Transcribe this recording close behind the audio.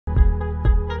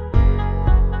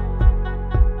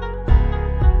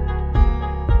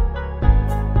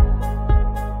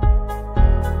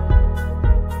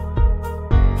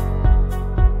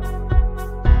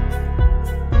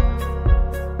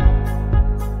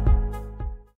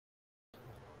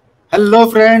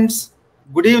Hello, friends.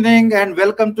 Good evening, and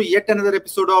welcome to yet another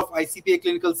episode of ICPA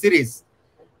Clinical Series,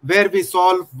 where we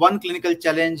solve one clinical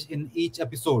challenge in each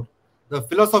episode. The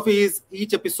philosophy is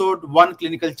each episode one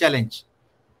clinical challenge.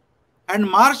 And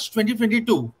March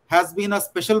 2022 has been a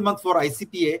special month for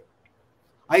ICPA.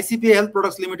 ICPA Health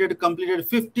Products Limited completed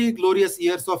 50 glorious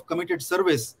years of committed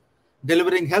service,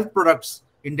 delivering health products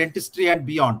in dentistry and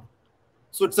beyond.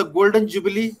 So it's a golden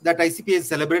jubilee that ICPA is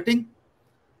celebrating.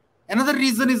 Another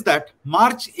reason is that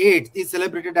March 8th is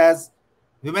celebrated as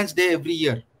Women's Day every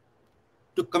year.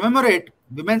 To commemorate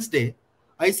Women's Day,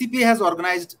 ICPA has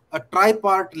organized a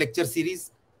tri-part lecture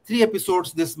series, 3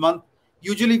 episodes this month.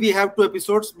 Usually we have 2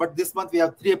 episodes, but this month we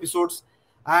have 3 episodes.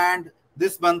 And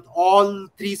this month, all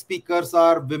 3 speakers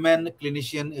are women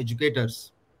clinician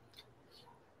educators.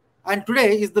 And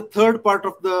today is the third part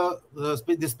of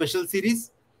this special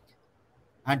series.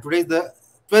 And today is the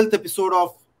 12th episode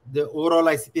of the overall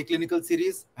ICPA clinical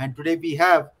series. And today we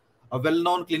have a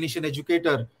well-known clinician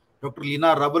educator, Dr.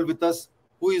 Leena Rawal, with us,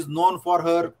 who is known for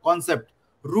her concept,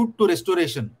 Route to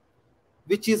Restoration,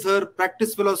 which is her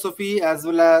practice philosophy as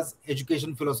well as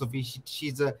education philosophy.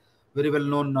 She's a very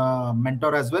well-known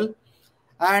mentor as well.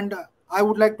 And I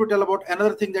would like to tell about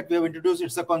another thing that we have introduced.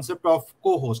 It's a concept of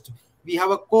co-host. We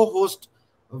have a co-host,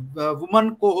 a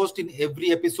woman co-host in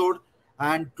every episode.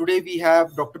 And today we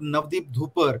have Dr. Navdeep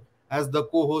Dhupar as the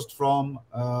co-host from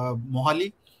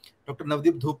Mohali. Dr.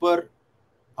 Navdeep Dhupar,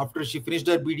 after she finished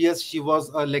her BDS, she was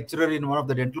a lecturer in one of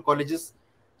the dental colleges.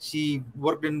 She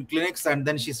worked in clinics and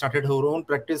then she started her own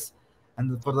practice.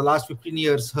 And for the last 15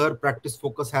 years, her practice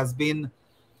focus has been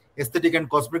aesthetic and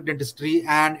cosmetic dentistry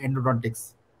and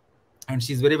endodontics. And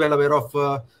she's very well aware of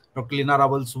Dr. Leena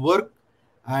Rawal's work.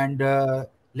 And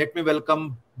let me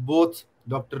welcome both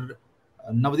Dr.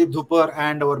 Navdeep Dhupar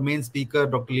and our main speaker,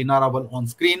 Dr. Leena Rawal, on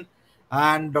screen.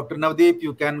 And Dr. Navdeep,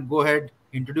 you can go ahead,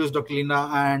 introduce Dr.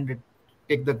 Leena and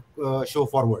take the show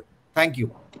forward. Thank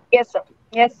you. Yes, sir.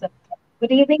 Yes, sir.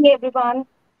 Good evening, everyone.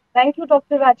 Thank you,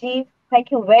 Dr. Rajiv.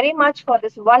 Thank you very much for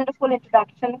this wonderful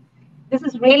introduction. This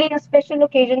is really a special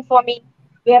occasion for me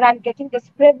where I'm getting this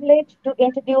privilege to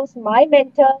introduce my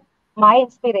mentor, my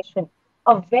inspiration.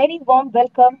 A very warm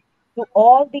welcome to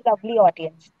all the lovely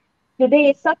audience.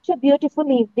 Today is such a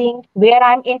beautiful evening where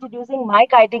I'm introducing my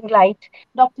guiding light,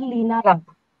 Dr. Leena Rawal.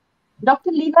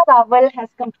 Dr. Leena Rawal has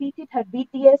completed her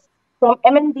BTS from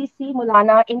MNDC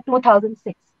Mulana in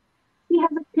 2006. She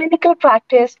has a clinical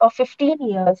practice of 15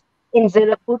 years in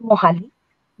Zirakpur, Mohali,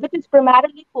 which is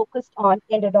primarily focused on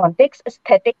endodontics,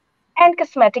 aesthetic, and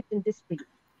cosmetic dentistry.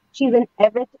 She's an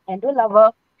avid endo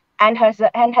lover and has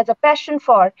a passion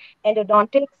for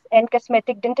endodontics and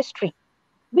cosmetic dentistry,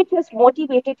 which has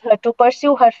motivated her to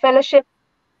pursue her fellowship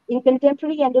in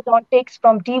contemporary endodontics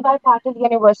from D.Y. Patil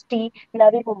University,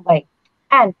 Navi Mumbai.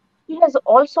 And she has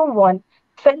also won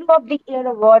Fellow of the Year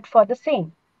award for the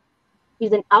same.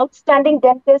 She's an outstanding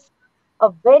dentist, a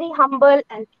very humble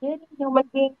and caring human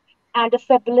being, and a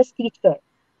fabulous teacher.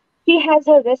 She has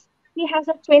her she has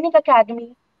her training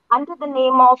academy under the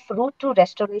name of Route to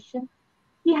Restoration.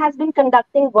 She has been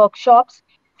conducting workshops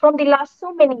from the last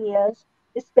so many years,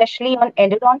 especially on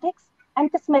endodontics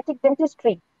and cosmetic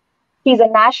dentistry. She's a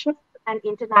national and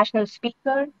international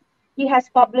speaker. She has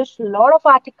published a lot of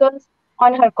articles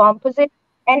on her composite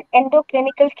and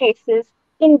endoclinical cases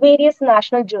in various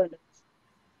national journals.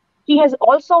 She has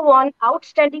also won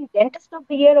Outstanding Dentist of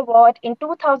the Year award in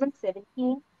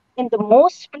 2017 in the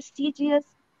most prestigious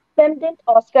Pendant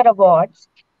Oscar Awards,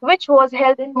 which was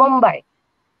held in Mumbai.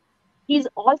 He is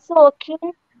also a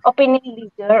keen opinion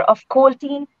leader of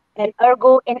Colteen and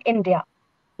Ergo in India.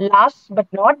 Last but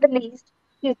not the least,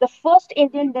 he is the first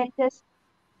Indian dentist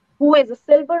who is a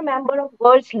silver member of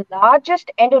world's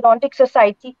largest endodontic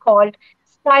society called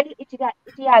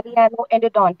Italiano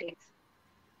Endodontics.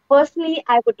 Personally,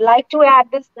 I would like to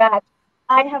add this that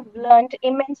I have learned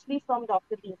immensely from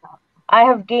Dr. Leena. I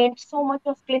have gained so much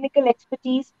of clinical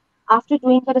expertise after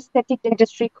doing her aesthetic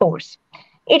dentistry course.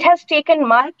 It has taken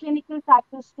my clinical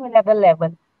practice to another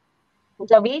level.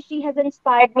 The way she has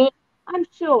inspired me, I'm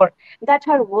sure that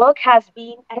her work has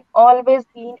been and always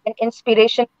been an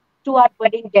inspiration to our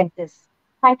budding dentists.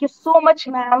 Thank you so much,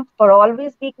 ma'am, for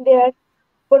always being there,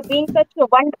 for being such a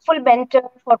wonderful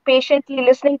mentor, for patiently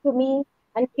listening to me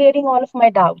and clearing all of my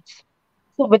doubts.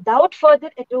 So, without further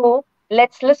ado,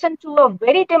 let's listen to a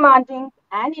very demanding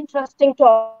and interesting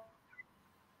topic,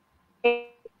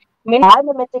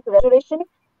 biomimetic restoration,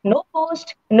 no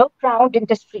post, no crown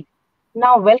dentistry.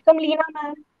 Now, welcome Leena,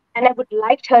 ma'am, and I would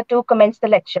like her to commence the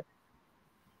lecture.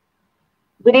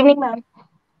 Good evening, ma'am.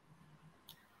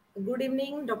 Good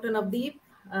evening, Dr. Navdeep.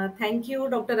 Thank you,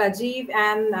 Dr. Rajiv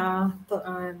and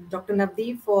Dr.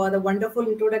 Navdeep, for the wonderful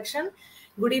introduction.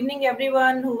 Good evening,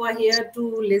 everyone who are here to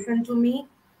listen to me.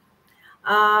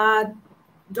 Uh,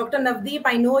 Dr. Navdeep,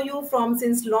 I know you from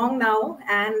since long now,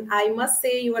 and I must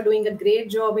say you are doing a great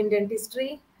job in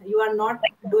dentistry. You are not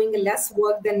doing less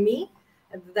work than me.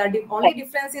 The only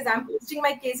difference is I'm posting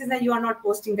my cases and you are not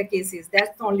posting the cases.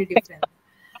 That's the only difference.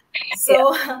 Yeah.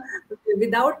 So,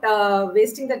 without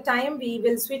wasting the time, we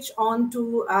will switch on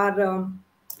to our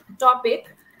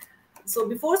topic. So,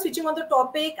 before switching on the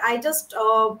topic, I just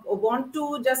want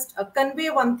to just convey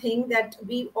one thing that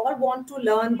we all want to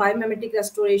learn biomimetic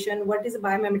restoration. What is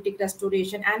biomimetic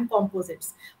restoration and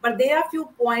composites? But there are few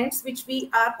points which we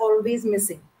are always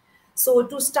missing. So,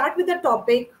 to start with the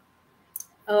topic,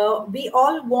 we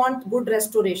all want good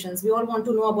restorations. We all want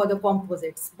to know about the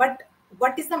composites. But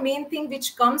what is the main thing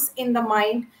which comes in the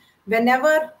mind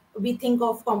whenever we think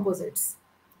of composites?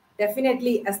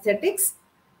 Definitely aesthetics.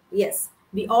 Yes,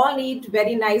 we all need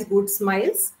very nice, good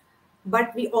smiles,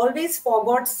 but we always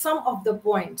forgot some of the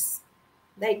points.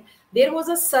 Like there was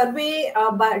a survey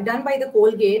done by the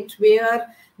Colgate where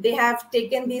they have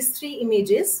taken these three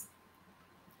images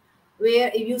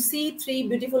where you see three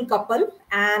beautiful couple,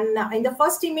 and in the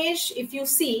first image if you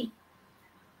see,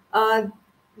 uh,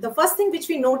 the first thing which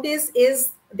we notice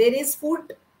is there is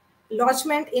foot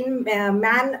lodgement in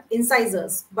man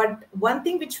incisors, but one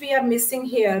thing which we are missing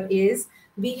here is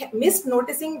we missed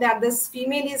noticing that this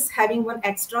female is having one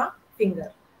extra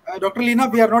finger. Dr. Leena,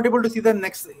 we are not able to see the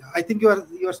next. I think you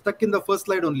are stuck in the first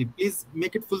slide only. Please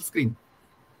make it full screen.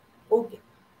 Okay,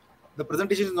 The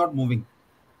presentation is not moving.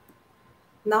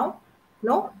 now,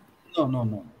 no, No, no,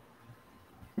 no.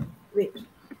 wait.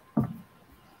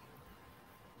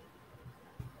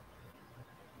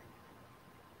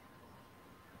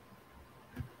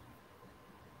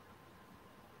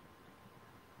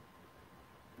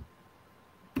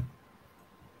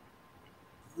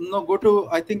 No, go to.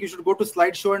 I think you should go to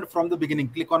slideshow and from the beginning.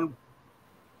 Click on.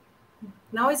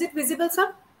 Now is it visible,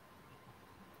 sir?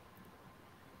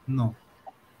 No.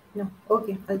 No.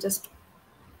 Okay, I'll just.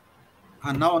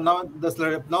 And now the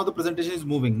slide. Now the presentation is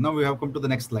moving. Now we have come to the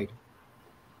next slide.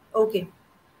 Okay.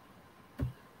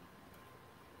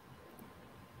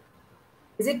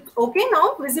 Is it okay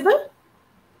now? Visible?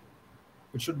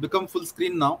 It should become full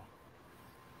screen now.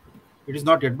 It is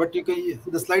not yet, but you can.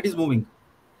 The slide is moving.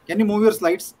 Can you move your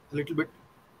slides a little bit?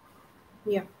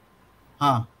 Yeah.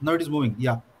 Now it is moving.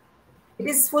 Yeah, It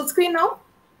is full screen now?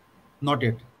 not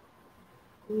yet.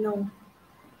 No.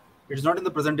 It is not in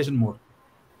the presentation mode.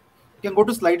 You can go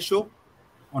to slideshow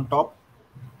on top.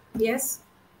 Yes.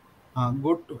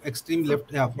 Go to extreme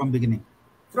left. Yeah, from beginning.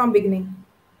 From beginning.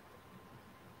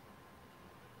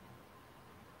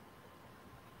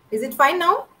 Is it fine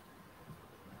now?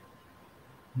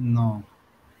 No,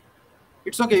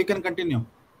 it's okay. You can continue.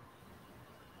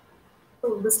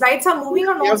 So the slides are moving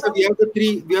or We not, have sir?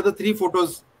 the three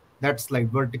photos. That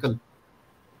slide vertical.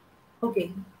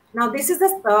 Okay. Now this is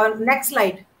the next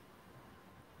slide.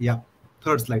 Yeah,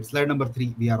 third slide. Slide number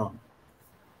 3. We are on.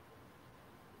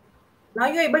 Now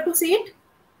you're able to see it?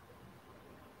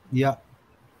 Yeah,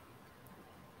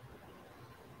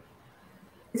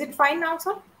 Is it fine now,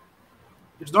 sir?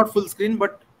 it's not full screen,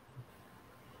 but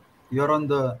you are on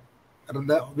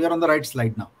we are on the right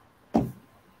slide now. Okay.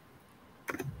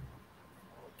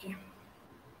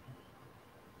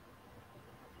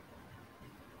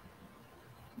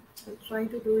 I'll try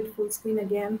to do it full screen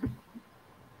again.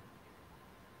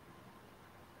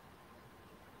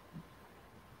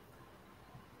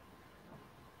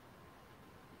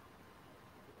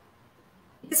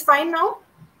 It is fine now?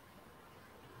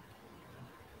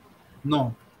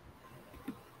 No,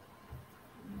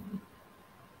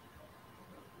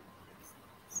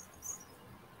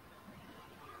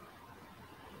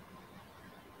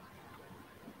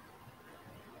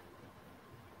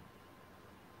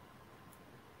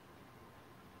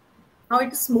 Now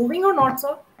it is moving or not,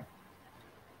 sir?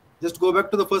 just go back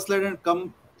to the first slide and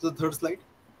come to the third slide.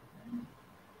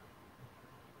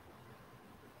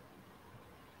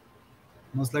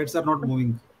 No, slides are not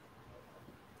moving.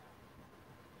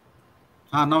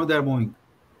 Now they are moving.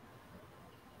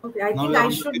 Okay, I Now think we are I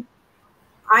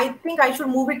on should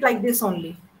move it like this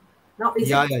only. Now is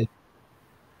yeah, it, yeah.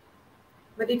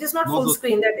 but it is not No, full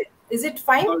screen. Is it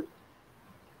fine? no,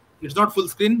 it's not full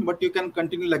screen, but you can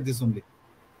continue like this only.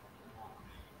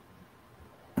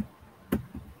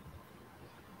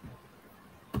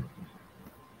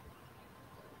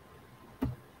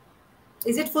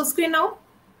 Is it full screen now?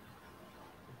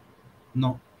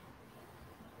 No,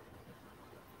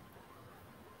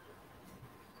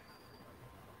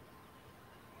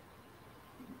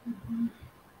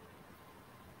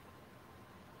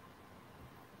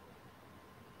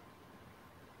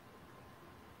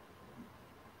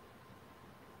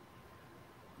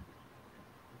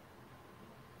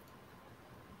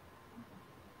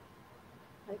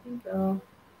 I think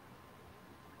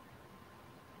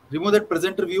Remove that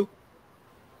presenter view.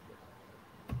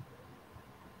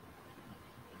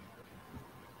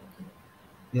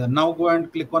 Yeah, now go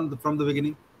and click on from the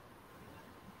beginning.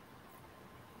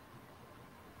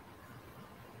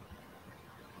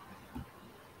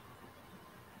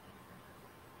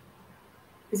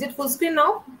 is it full screen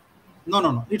now?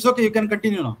 No. It's okay. You can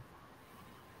continue now.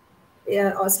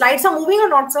 Yeah, slides are moving or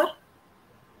not, sir?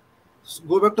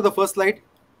 Go back to the first slide.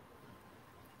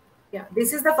 Yeah,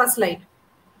 this is the first slide.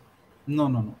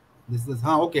 No. This is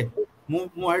okay.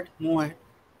 Move ahead.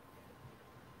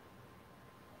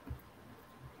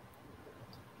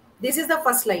 This is the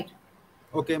first slide.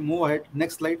 Okay, move ahead.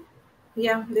 Next slide.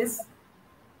 Yeah, this.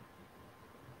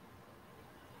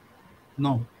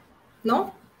 No.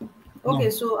 No? Okay, No.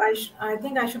 so I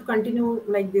think I should continue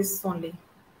like this only.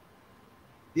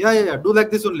 Yeah. Do like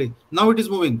this only. Now it is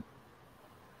moving.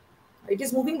 It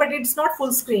is moving, but it's not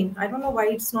full screen. I don't know why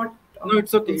it's not. No,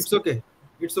 it's okay. Full It's screen. okay.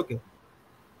 It's okay.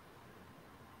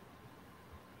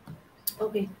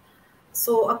 Okay.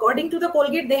 So according to the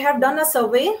Colgate, they have done a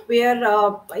survey where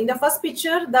in the first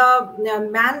picture, the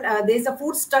man, there's a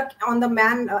food stuck on the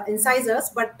man incisors,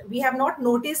 but we have not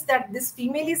noticed that this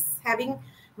female is having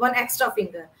one extra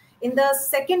finger. In the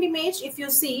second image, if you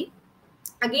see,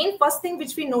 again, first thing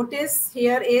which we notice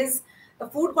here is the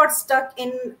food got stuck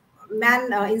in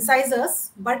man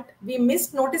incisors, but we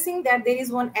missed noticing that there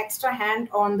is one extra hand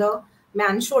on the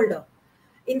man's shoulder.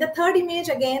 In the third image,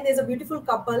 again, there's a beautiful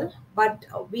couple, but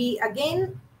we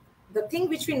again, the thing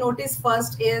which we notice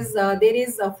first is there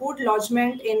is a food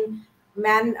lodgement in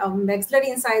man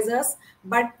maxillary incisors,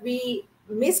 but we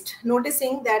missed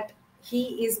noticing that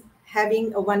he is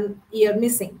having one ear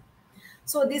missing.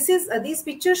 So this is these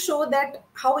pictures show that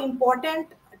how important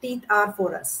teeth are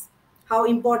for us, how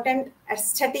important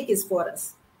aesthetic is for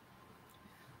us.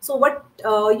 So what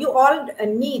you all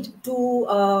need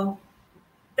to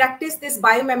practice this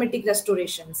biomimetic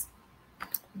restorations.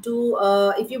 To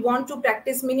if you want to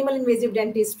practice minimal invasive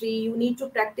dentistry, you need to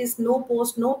practice no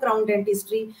post, no crown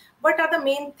dentistry. What are the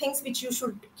main things which you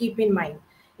should keep in mind?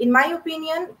 In my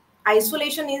opinion,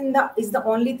 isolation is the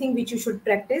only thing which you should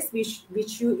practice,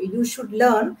 which you should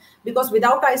learn, because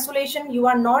without isolation you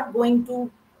are not going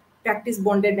to practice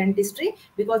bonded dentistry,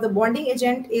 because the bonding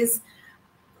agent is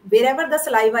wherever the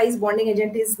saliva is, bonding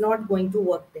agent is not going to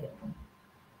work there.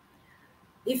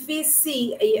 If we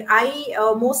see, I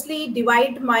mostly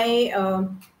divide my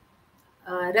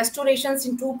restorations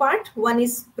in two parts. One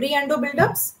is pre-endo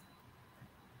buildups,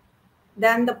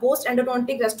 then the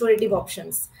post-endodontic restorative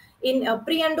options. In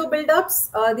pre-endo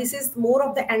buildups, this is more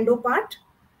of the endo part.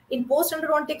 In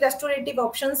post-endodontic restorative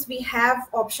options, we have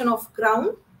option of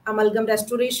crown, amalgam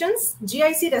restorations,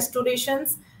 GIC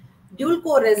restorations, dual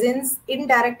core resins,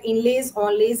 indirect inlays,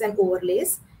 onlays, and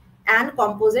overlays, and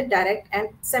composite direct and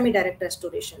semi-direct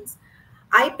restorations.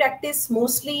 I practice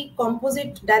mostly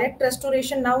composite direct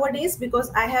restoration nowadays because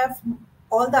I have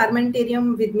all the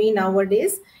armamentarium with me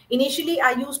nowadays. Initially,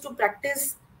 I used to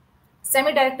practice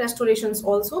semi-direct restorations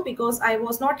also because I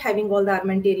was not having all the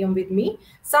armamentarium with me.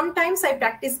 Sometimes I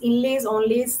practice inlays,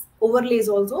 onlays, overlays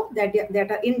also, that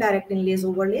are indirect inlays,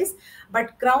 overlays,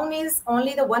 but crown is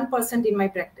only the 1% in my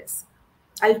practice.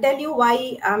 I'll tell you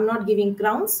why I'm not giving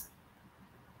crowns.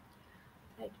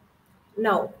 Right.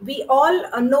 Now, we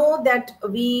all know that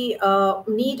we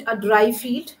need a dry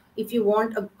field if you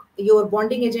want your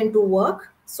bonding agent to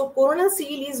work. So coronal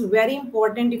seal is very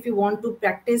important if you want to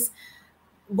practice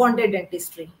bonded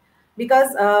dentistry,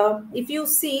 because if you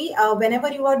see, whenever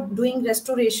you are doing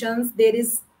restorations,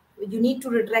 you need to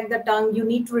retract the tongue, you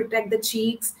need to retract the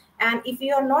cheeks, and if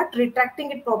you are not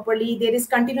retracting it properly, there is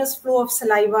continuous flow of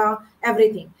saliva,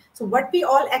 everything. So what we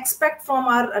all expect from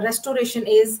our restoration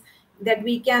is that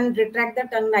we can retract the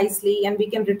tongue nicely and we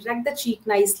can retract the cheek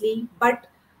nicely, but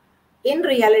in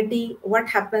reality what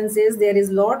happens is there is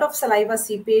a lot of saliva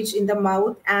seepage in the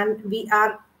mouth and we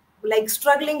are like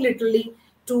struggling literally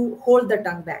to hold the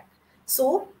tongue back.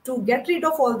 So to get rid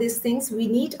of all these things, we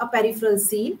need a peripheral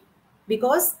seal,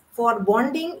 because for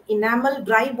bonding enamel,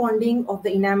 dry bonding of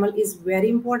the enamel is very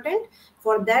important.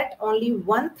 For that, only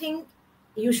one thing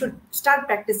you should start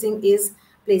practicing is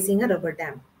placing a rubber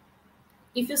dam.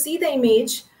 If you see the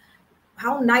image,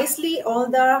 how nicely all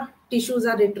the tissues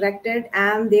are retracted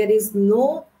and there is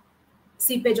no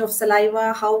seepage of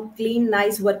saliva, how clean,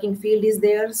 nice working field is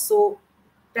there. So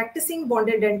practicing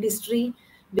bonded dentistry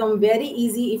become very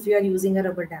easy if you are using a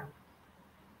rubber dam.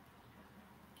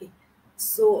 Okay.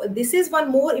 So this is one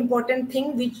more important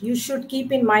thing which you should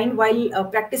keep in mind while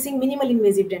practicing minimal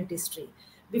invasive dentistry.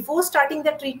 Before starting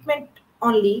the treatment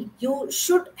only, you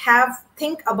should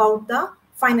think about the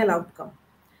final outcome.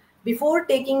 before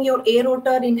taking your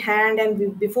aerator in hand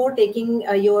and before taking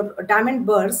your diamond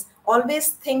burrs, always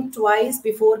think twice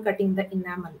before cutting the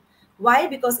enamel. Why?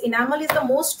 Because enamel is the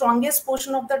most strongest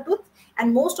portion of the tooth,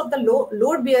 and most of the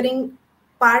load bearing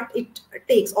part it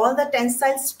takes. All the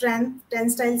tensile strength,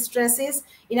 tensile stresses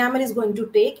enamel is going to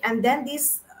take, and then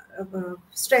these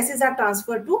stresses are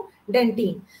transferred to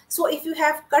dentine. So if you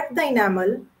have cut the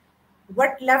enamel,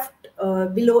 what left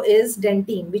below is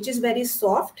dentine, which is very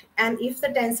soft, and if the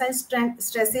tensile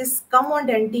stresses come on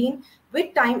dentine,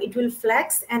 with time it will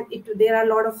flex, and there are a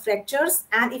lot of fractures.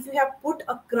 And if you have put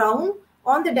a crown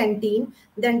on the dentine,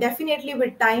 then definitely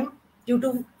with time, due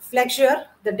to flexure,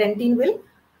 the dentine will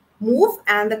move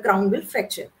and the crown will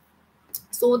fracture.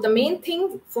 So the main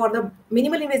thing for the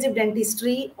minimal invasive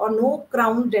dentistry or no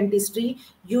crown dentistry,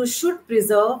 you should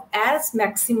preserve as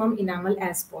maximum enamel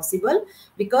as possible,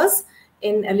 because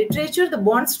in literature, the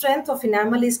bond strength of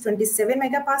enamel is 27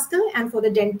 megapascal and for the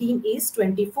dentine is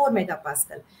 24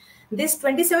 megapascal. This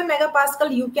 27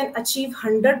 megapascal you can achieve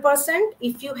 100%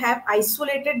 if you have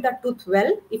isolated the tooth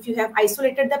well, if you have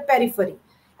isolated the periphery.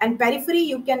 And periphery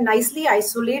you can nicely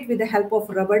isolate with the help of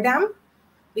rubber dam,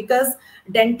 because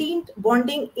dentine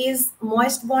bonding is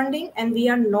moist bonding, and we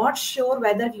are not sure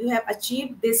whether you have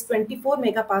achieved this 24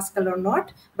 megapascal or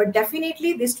not, but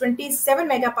definitely this 27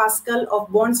 megapascal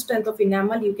of bond strength of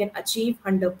enamel you can achieve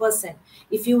 100%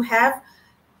 if you have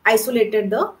isolated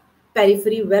the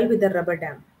periphery well with the rubber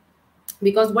dam.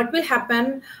 Because what will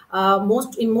happen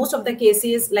in most of the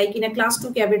cases, like in a class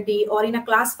 2 cavity or in a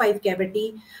class 5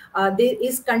 cavity, there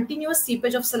is continuous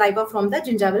seepage of saliva from the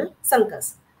gingival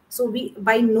sulcus. So we,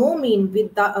 by no mean,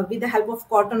 with the help of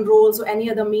cotton rolls or any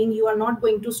other mean, you are not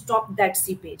going to stop that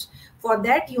seepage. For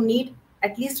that you need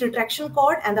at least retraction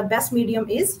cord, and the best medium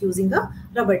is using a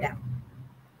rubber dam.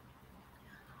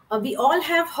 We all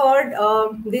have heard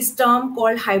this term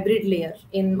called hybrid layer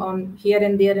on here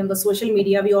and there in the social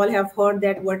media. We all have heard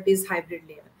that what is hybrid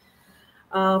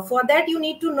layer. For that, you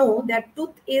need to know that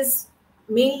tooth is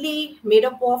mainly made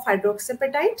up of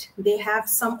hydroxyapatite. They have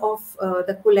some of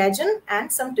the collagen and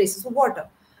some traces of water.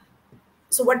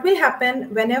 So what will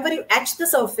happen whenever you etch the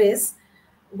surface,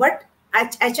 what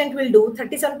etchant will do,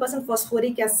 37%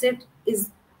 phosphoric acid is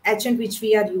etchant which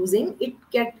we are using.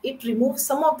 It removes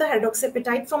some of the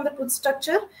hydroxyapatite from the tooth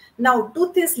structure. Now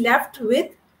tooth is left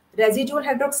with residual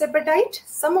hydroxyapatite,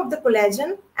 some of the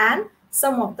collagen and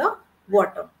some of the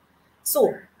water.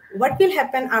 So what will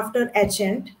happen after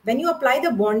etchant? When you apply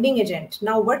the bonding agent,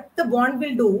 now what the bond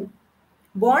will do,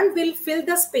 bond will fill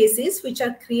the spaces which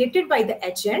are created by the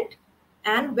etchant,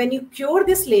 and when you cure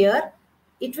this layer,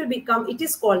 it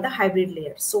is called the hybrid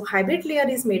layer. So hybrid layer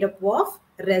is made up of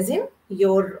resin,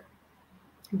 your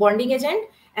bonding agent,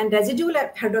 and residual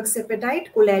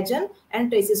hydroxyapatite, collagen,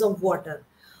 and traces of water.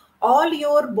 All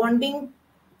your bonding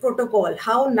protocol,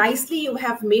 how nicely you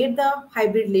have made the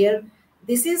hybrid layer,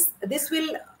 this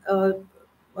will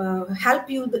help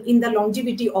you in the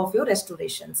longevity of your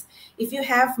restorations. If you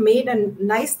have made a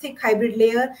nice thick hybrid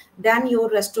layer, then your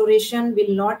restoration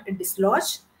will not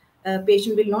dislodge.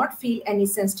 Patient will not feel any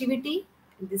sensitivity.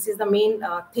 This is the main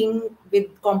thing with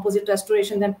composite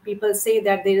restoration, that people say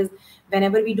that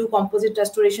whenever we do composite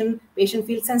restoration, patient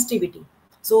feels sensitivity.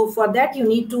 So for that you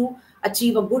need to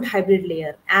achieve a good hybrid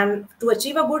layer, and to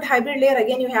achieve a good hybrid layer,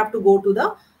 again you have to go to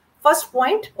the first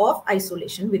point of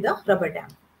isolation with a rubber dam.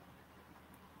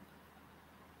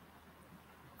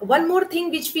 One more thing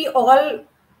which we all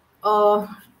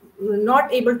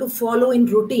not able to follow in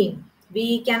routine,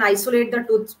 we can isolate the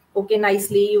tooth okay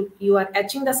nicely, you are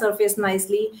etching the surface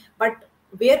nicely, but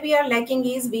where we are lacking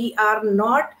is we are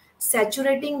not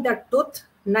saturating the tooth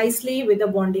nicely with the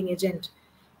bonding agent.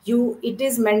 It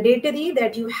is mandatory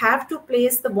that you have to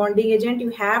place the bonding agent, you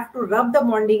have to rub the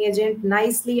bonding agent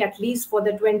nicely at least for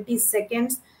the 20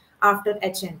 seconds after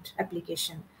etchant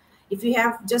application. If you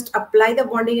have just apply the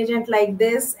bonding agent like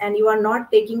this and you are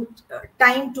not taking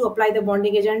time to apply the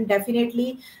bonding agent,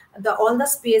 definitely all the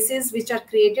spaces which are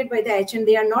created by the etchant,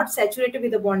 they are not saturated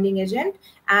with the bonding agent,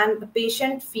 and the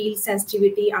patient feels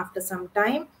sensitivity after some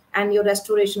time, and your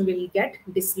restoration will get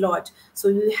dislodged. So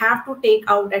you have to take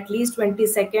out at least 20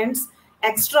 seconds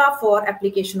extra for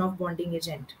application of bonding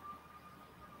agent.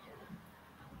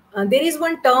 There is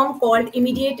one term called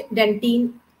immediate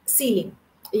dentine sealing.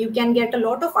 You can get a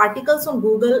lot of articles on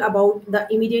Google about the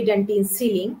immediate dentine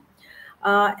sealing.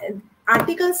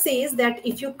 Article says that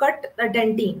if you cut a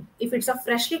dentine, if it's a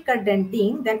freshly cut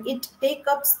dentine, then it takes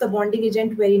up the bonding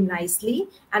agent very nicely,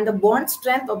 and the bond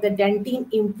strength of the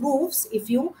dentine improves if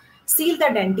you seal the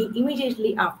dentine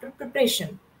immediately after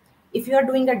preparation. If you are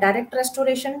doing a direct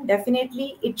restoration,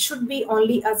 definitely it should be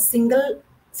only a single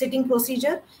sitting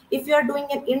procedure. If you are doing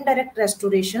an indirect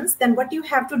restorations, then what you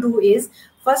have to do is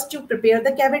first you prepare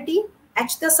the cavity,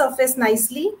 etch the surface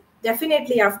nicely,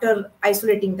 definitely after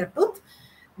isolating the tooth.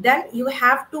 Then you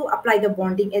have to apply the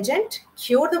bonding agent,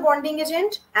 cure the bonding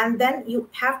agent, and then you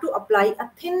have to apply a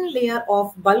thin layer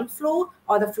of bulk flow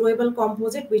or the flowable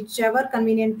composite, whichever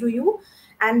convenient to you,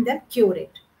 and then cure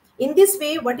it. In this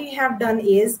way, what you have done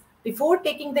is, before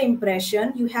taking the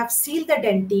impression, you have sealed the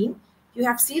dentine, you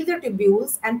have sealed the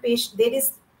tubules, and there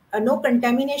is no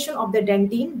contamination of the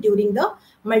dentine during the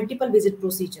multiple visit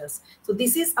procedures. So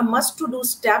this is a must to do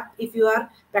step if you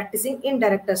are practicing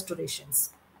indirect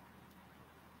restorations.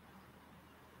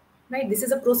 Right, this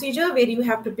is a procedure where you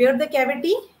have prepared the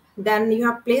cavity, then you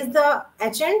have placed the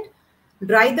etchant,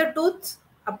 dry the tooth,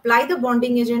 apply the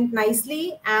bonding agent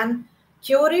nicely, and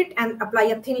cure it, and apply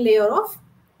a thin layer of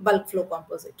bulk flow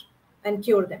composite and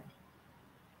cure them.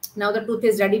 Now the tooth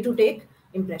is ready to take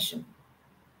impression.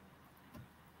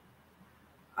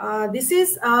 This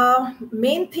is a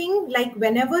main thing, like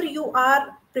whenever you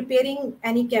are preparing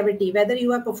any cavity, whether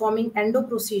you are performing endo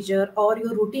procedure or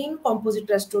your routine composite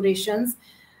restorations,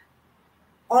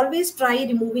 always try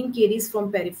removing caries from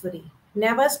periphery.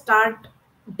 Never start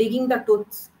digging the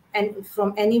tooth and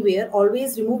from anywhere.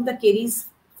 Always remove the caries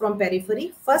from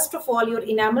periphery. First of all, your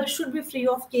enamel should be free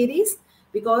of caries,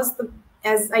 because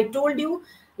as I told you,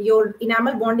 your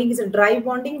enamel bonding is a dry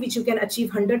bonding which you can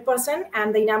achieve 100%,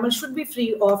 and the enamel should be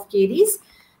free of caries.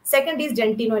 Second is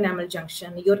dentino-enamel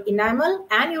junction. Your enamel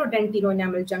and your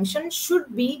dentino-enamel junction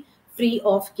should be free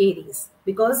of caries,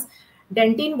 because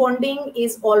dentine bonding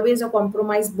is always a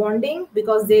compromised bonding,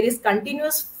 because there is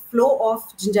continuous flow of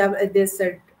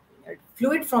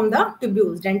fluid from the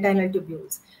tubules, dentinal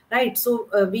tubules, right? So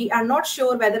we are not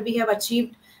sure whether we have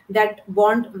achieved that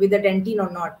bond with the dentine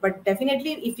or not, but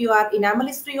definitely if your enamel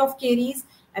is free of caries,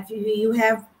 if you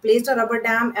have placed a rubber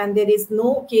dam and there is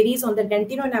no caries on the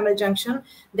dentino-enamel junction,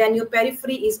 then your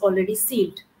periphery is already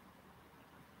sealed.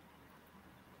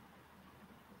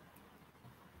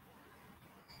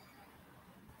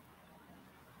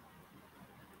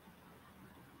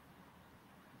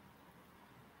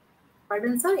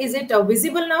 Pardon, sir. Is it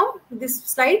visible now, this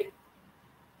slide?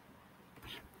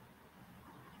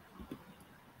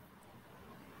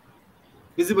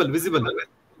 Visible.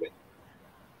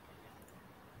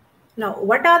 Now,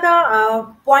 what are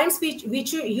the points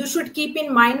which you should keep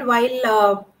in mind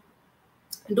while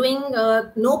doing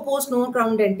no post, no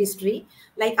crown dentistry?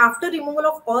 Like after removal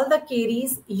of all the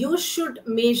caries, you should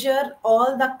measure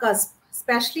all the cusp,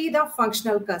 especially the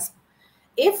functional cusp.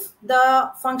 If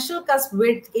the functional cusp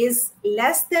width is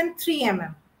less than 3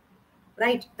 mm,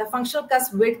 right, the functional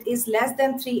cusp width is less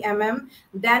than 3 mm,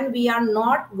 then we are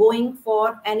not going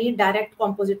for any direct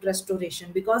composite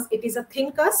restoration, because it is a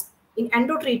thin cusp. In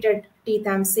endo-treated teeth,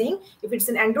 I'm saying, if it's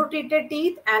an endo-treated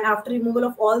teeth and after removal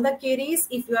of all the caries,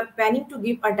 if you are planning to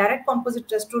give a direct composite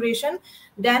restoration,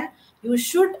 then you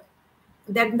should,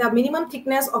 that the minimum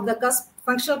thickness of the cusp,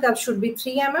 functional cusp, should be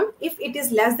 3 mm. If it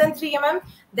is less than 3 mm,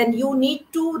 then you need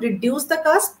to reduce the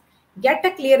cusp, get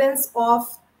a clearance of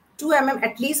 2 mm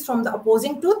at least from the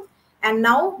opposing tooth, and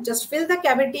now just fill the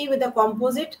cavity with a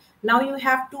composite. Now you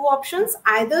have two options: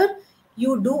 either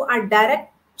you do a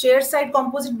direct chair side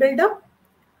composite buildup,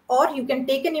 or you can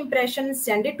take an impression,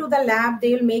 send it to the lab,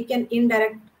 they will make an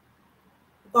indirect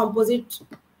composite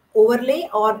overlay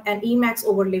or an Emax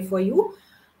overlay for you.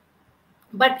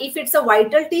 But if it's a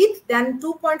vital teeth, then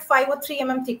 2.5 or 3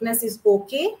 mm thickness is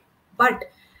okay. But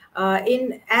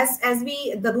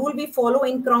the rule we follow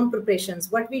in crown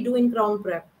preparations, what we do in crown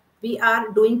prep, we are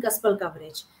doing cuspal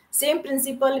coverage. Same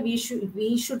principle we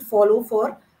should follow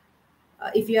for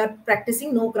if you are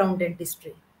practicing no crown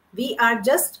dentistry. We are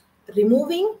just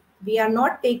removing. We are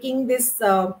not taking this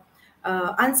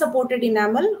unsupported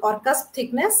enamel or cusp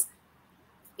thickness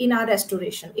in our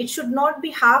restoration. It should not be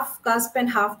half cusp and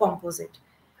half composite.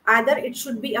 Either it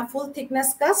should be a full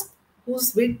thickness cusp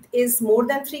whose width is more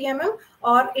than 3 mm,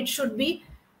 or it should be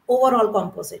overall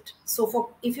composite.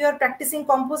 So if you are practicing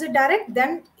composite direct,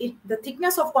 then the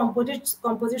thickness of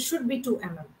composite should be 2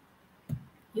 mm.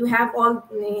 You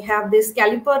have this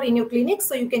caliper in your clinic,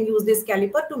 so you can use this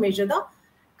caliper to measure the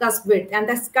cusp width. And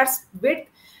the cusp width,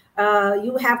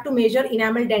 you have to measure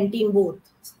enamel dentine both.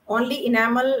 Only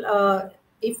enamel,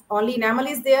 if only enamel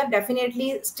is there,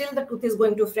 definitely still the tooth is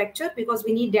going to fracture, because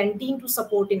we need dentine to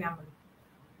support enamel.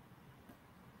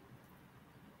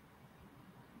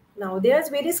 Now, there's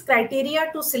various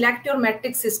criteria to select your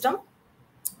metric system.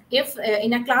 If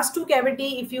in a class 2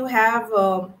 cavity, if you have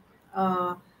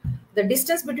the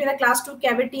distance between a class 2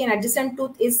 cavity and adjacent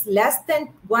tooth is less than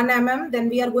 1 mm, then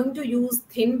we are going to use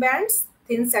thin bands,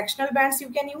 thin sectional bands you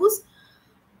can use.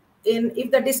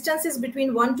 if the distance is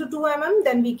between 1 to 2 mm,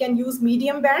 then we can use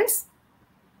medium bands.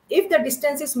 If the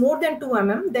distance is more than 2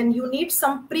 mm, then you need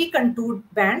some pre-contoured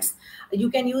bands. You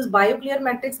can use BioClear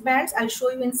matrix bands. I'll show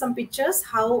you in some pictures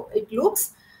how it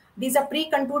looks. These are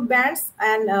pre-contoured bands,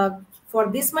 and for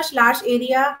this much large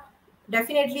area,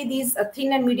 definitely these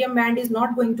thin and medium band is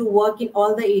not going to work in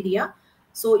all the area.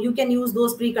 So you can use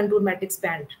those pre-contoured matrix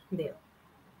band there.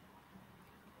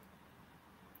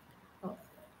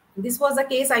 This was the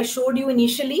case I showed you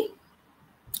initially.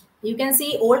 You can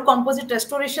see old composite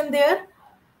restoration there.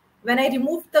 When I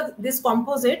removed this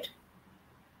composite,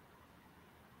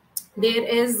 there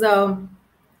is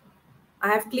I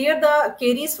have cleared the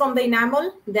caries from the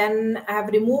enamel, then I have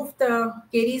removed the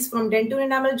caries from dentin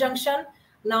enamel junction.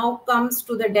 Now comes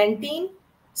to the dentine.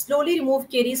 Slowly remove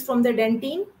caries from the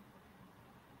dentine.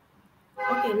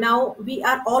 Okay, now we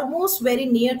are almost very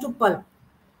near to pulp.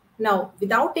 Now,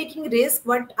 without taking risk,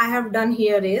 what I have done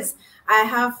here is I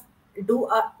have do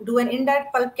an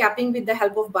indirect pulp capping with the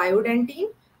help of biodentine.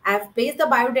 I have placed the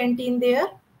biodentine there,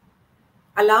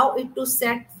 allow it to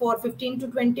set for 15 to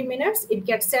 20 minutes. It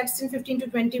gets sets in 15 to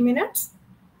 20 minutes.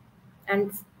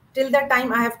 And till that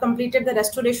time, I have completed the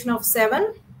restoration of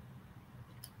 7.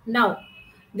 Now,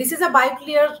 this is a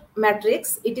BioClear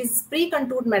matrix. It is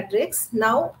pre-contoured matrix.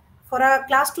 Now, for a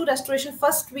class 2 restoration,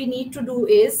 first we need to do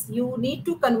is you need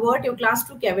to convert your class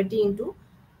 2 cavity into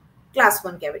class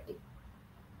 1 cavity.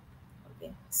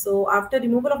 Okay. So after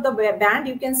removal of the band,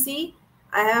 you can see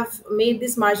I have made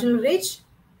this marginal ridge,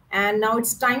 and now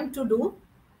it's time to do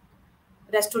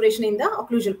restoration in the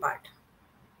occlusal part.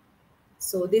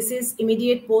 So this is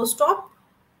immediate post-op.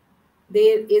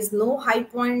 There is no high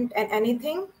point and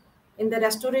anything in the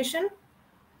restoration.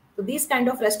 So these kind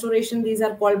of restoration, these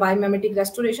are called biomimetic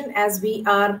restoration, as we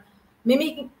are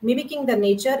mimicking the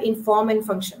nature in form and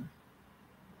function.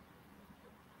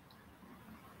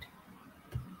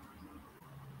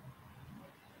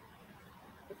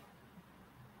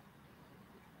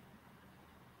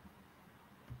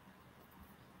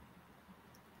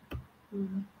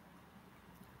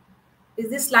 Is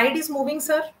this slide is moving,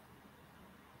 sir?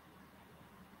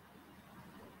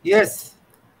 Yes.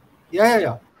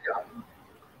 Yeah.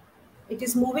 It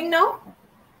is moving now?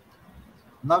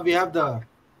 Now we have the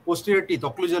posterior teeth,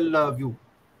 occlusal view.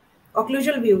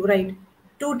 Occlusal view, right?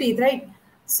 2 teeth, right?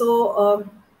 So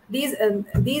these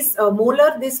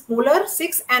molar, this molar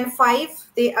 6 and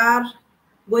 5, they are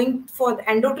going for the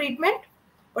endo treatment.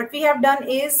 What we have done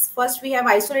is first we have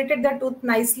isolated the tooth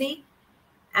nicely,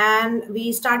 and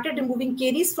we started removing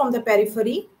caries from the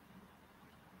periphery.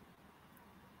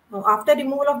 Now, after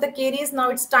removal of the caries, now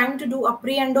it's time to do a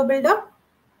pre-endo buildup.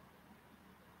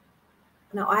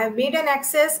 Now I have made an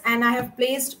access and I have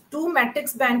placed 2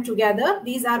 matrix band together.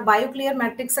 These are BioClear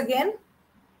matrix again.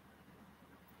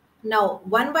 Now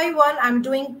one by one I'm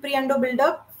doing pre-endo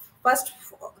buildup. First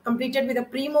completed with a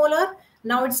premolar.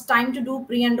 Now it's time to do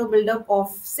pre-endo buildup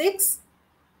of 6.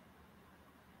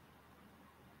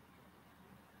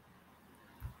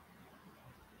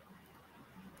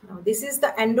 Now this is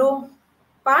the endo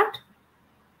part.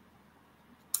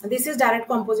 This is direct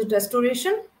composite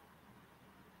restoration.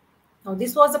 Now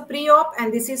this was a pre-op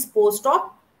and this is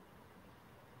post-op.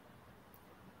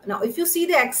 Now if you see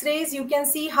the x-rays, you can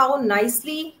see how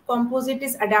nicely composite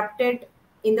is adapted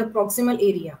in the proximal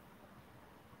area.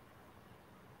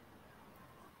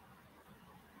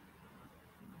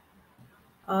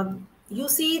 You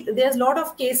see there's a lot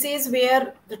of cases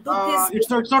where the tooth is...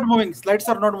 It's not moving. Slides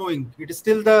are not moving. It is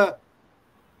still the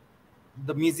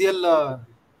mesial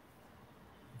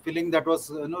filling that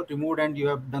was removed, and you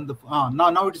have done the...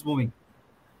 now it is moving.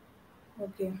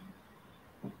 Okay.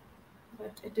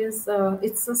 But it is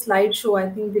it's a slideshow. I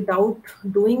think without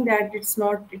doing that,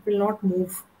 it will not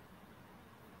move.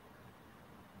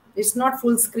 It's not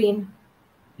full screen.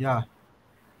 Yeah.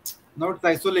 Now it's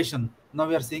isolation. Now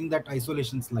we are seeing that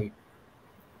isolation slide.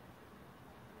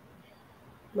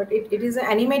 But it is an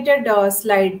animated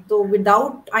slide. So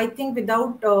without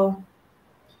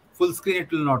full screen it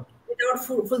will not. Without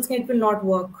full screen it will not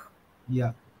work.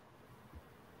 Yeah.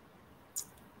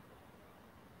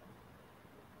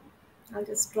 I'll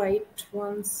just try it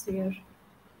once here.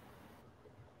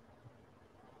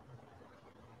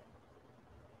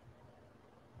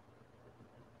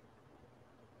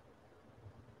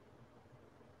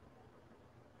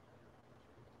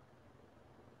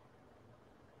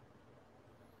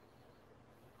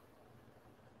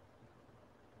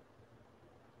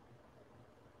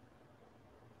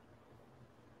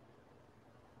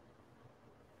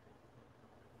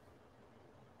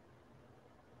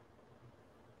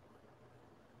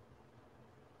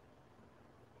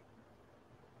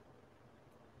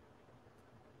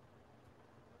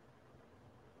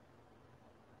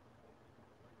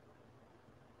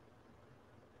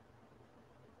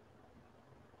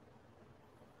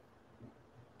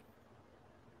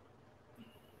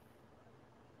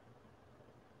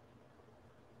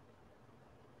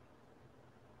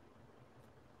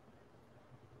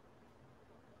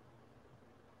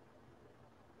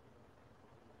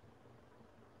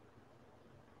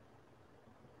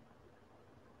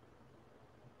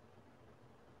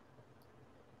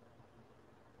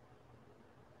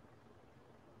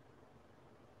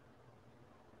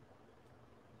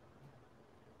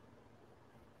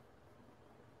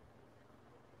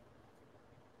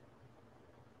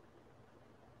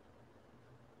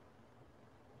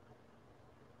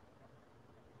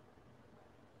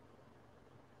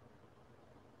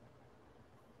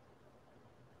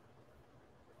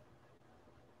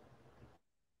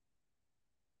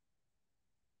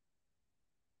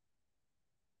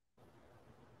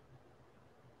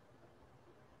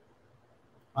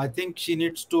 I think she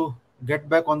needs to get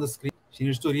back on the screen. She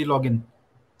needs to re-log in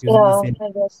using the Yeah, same.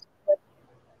 I guess.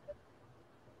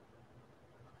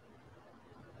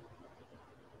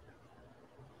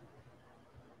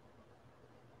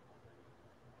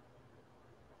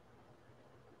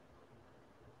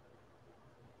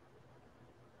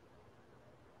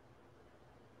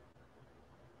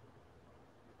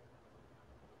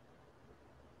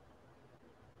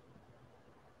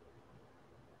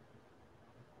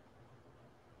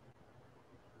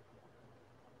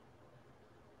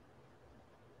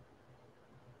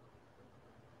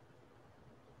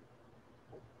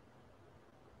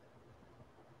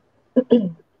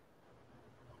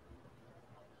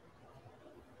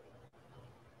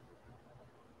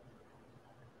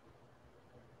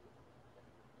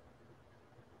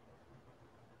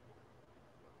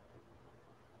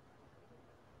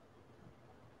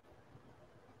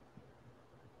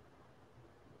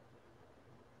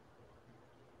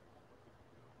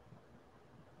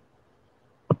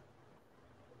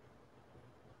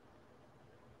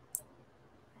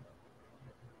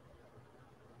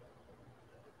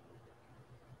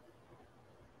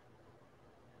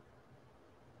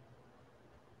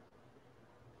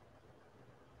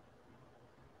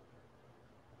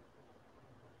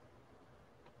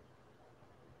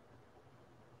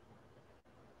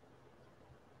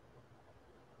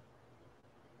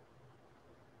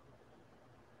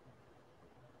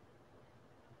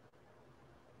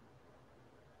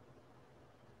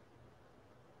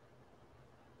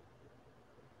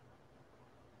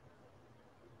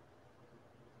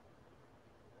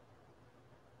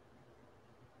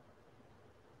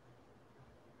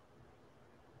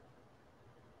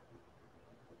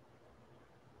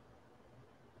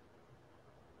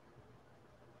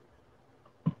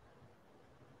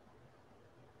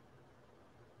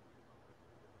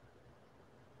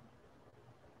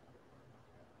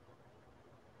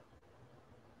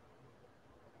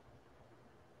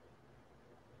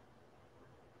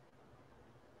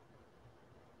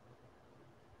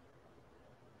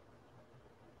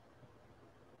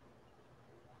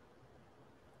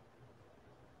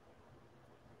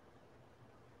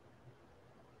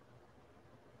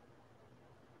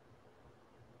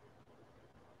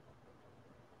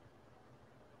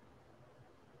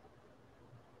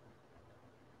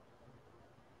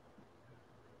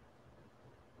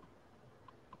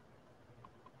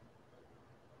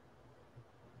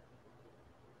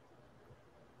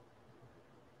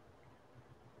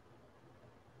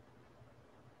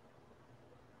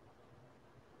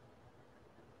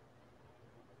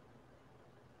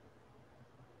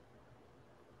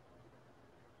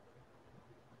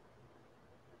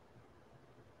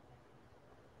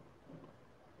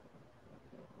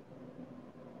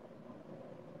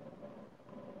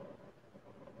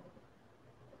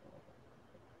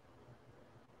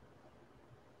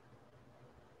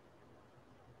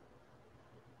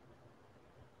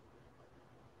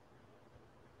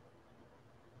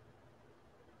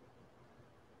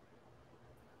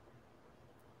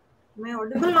 Am I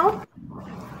audible now?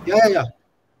 Yeah.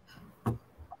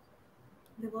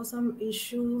 There were some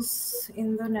issues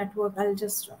in the network. I'll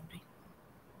just try.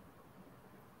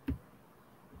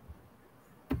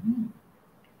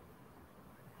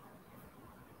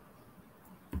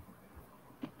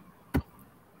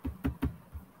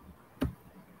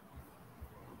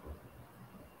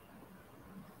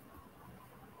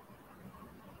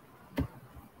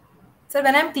 So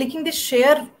when I'm clicking the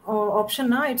share option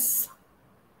now, it's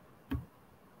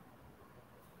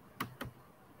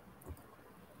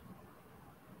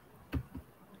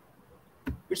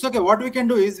It's okay. What we can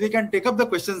do is we can take up the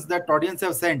questions that audience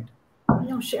have sent.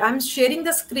 no. I'm sharing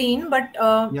the screen, but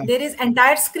Yeah. there is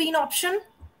entire screen option.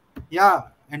 Yeah,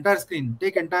 entire screen.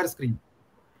 Take entire screen.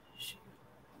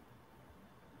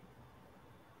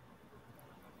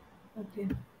 Okay.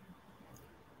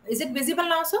 Is it visible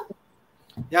now, sir?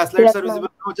 Yeah, slides Yes, are ma'am.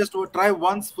 visible now. Just try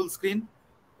once full screen.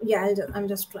 Yeah, I'm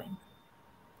just trying.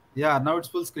 Yeah, now it's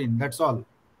full screen. That's all.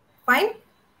 Fine.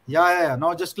 Yeah.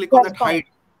 Now just click on Yes, that fine. hide.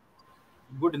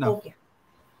 Good enough. Okay.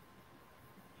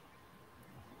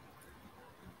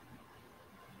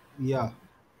 Yeah.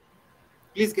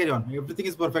 Please carry on. Everything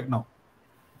is perfect now.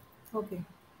 Okay.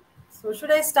 So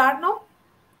should I start now?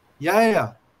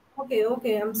 Yeah.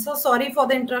 Okay. I'm so sorry for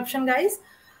the interruption, guys.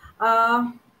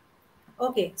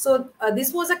 Okay. So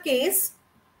this was a case.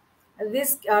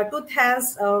 This tooth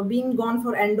has been gone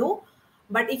for endo,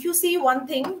 but if you see one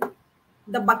thing,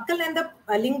 the buccal and the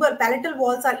lingual palatal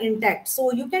walls are intact.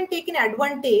 So you can take an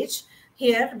advantage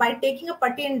here by taking a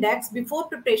putty index before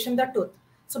preparation the tooth.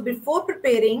 So before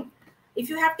preparing, if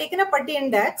you have taken a putty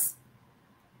index,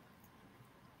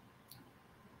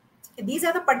 these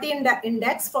are the putty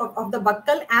index of the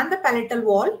buccal and the palatal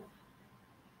wall,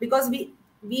 because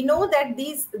we know that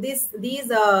these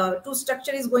two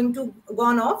structure is going to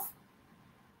gone off.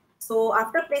 So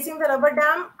after placing the rubber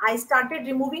dam, I started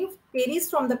removing caries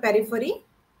from the periphery.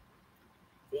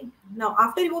 Now,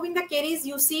 after removing the caries,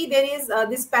 you see there is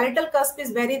this palatal cusp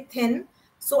is very thin.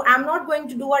 So I'm not going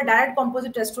to do a direct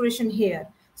composite restoration here.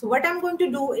 So what I'm going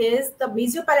to do is the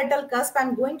mesiopalatal cusp,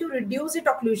 I'm going to reduce it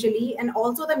occlusally, and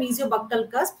also the mesiobuccal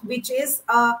cusp, which is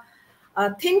a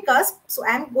thin cusp. So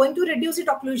I'm going to reduce it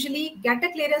occlusally, get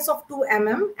a clearance of 2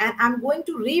 mm, and I'm going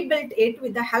to rebuild it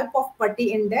with the help of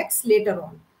putty index later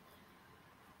on.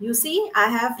 You see, I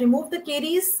have removed the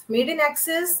caries, made an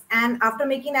axis, and after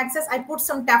making axis, I put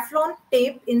some Teflon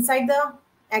tape inside the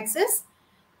axis.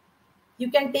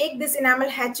 You can take this enamel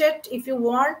hatchet if you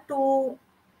want to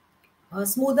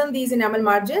smoothen these enamel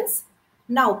margins.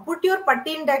 Now, put your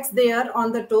putty index there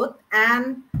on the tooth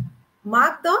and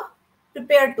mark the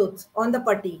prepared tooth on the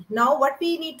putty. Now, what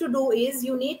we need to do is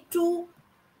you need to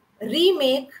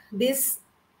remake this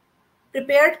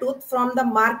prepared tooth from the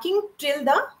marking till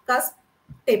the cusp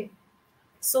tip.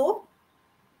 So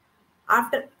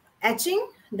after etching,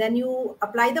 then you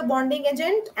apply the bonding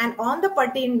agent, and on the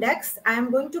putty index, I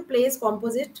am going to place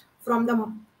composite from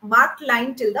the marked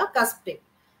line till the cusp tip.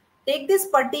 Take this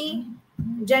putty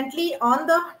gently on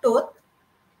the tooth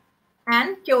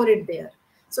and cure it there.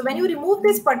 So when you remove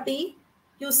this putty,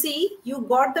 you see you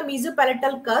got the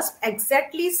mesopalatal cusp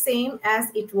exactly same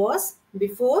as it was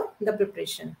before the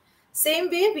preparation. Same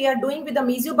way we are doing with the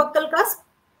mesiobuccal cusp.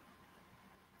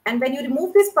 And when you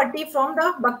remove this putty from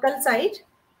the buccal side,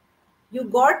 you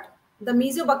got the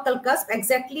mesiobuccal cusp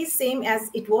exactly same as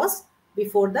it was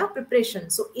before the preparation.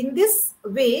 So in this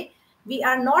way, we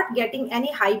are not getting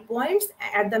any high points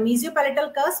at the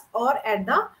mesiopalatal cusp or at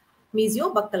the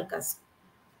mesiobuccal cusp.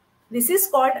 This is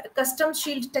called custom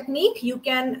shield technique. You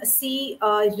can see,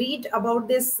 read about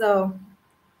this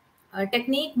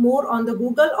technique more on the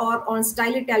Google or on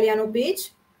Style Italiano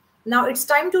page. Now it's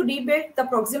time to rebuild the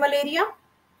proximal area.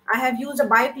 I have used a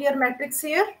BioClear matrix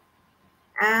here,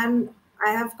 and I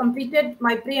have completed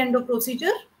my pre-endo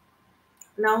procedure.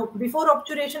 Now, before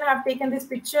obturation, I have taken this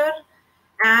picture,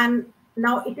 and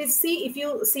now it is, see, if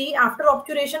you see after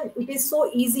obturation, it is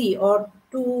so easy or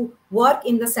to work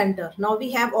in the center. Now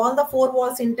we have all the 4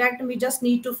 walls intact, and we just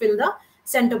need to fill the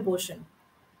center portion.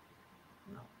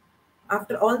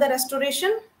 After all the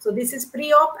restoration, so this is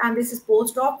pre-op and this is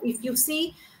post-op. If you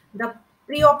see the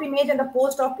pre-op image and the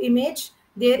post-op image,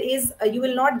 there is you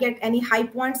will not get any high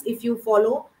points if you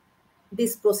follow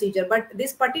this procedure. But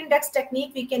this putty index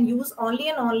technique we can use only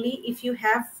and only if you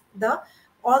have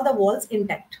all the walls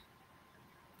intact.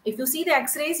 If you see the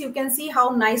x-rays, you can see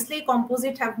how nicely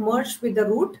composite have merged with the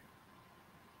root.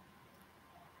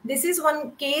 This is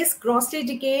one case, grossly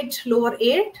decayed lower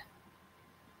 8.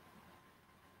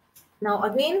 Now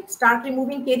again, start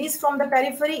removing caries from the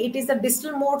periphery. It is a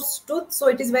distal most tooth, so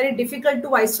it is very difficult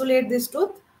to isolate this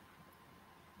tooth.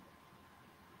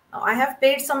 Now I have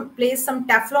placed some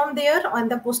Teflon there on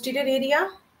the posterior area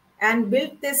and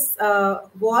built this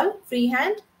wall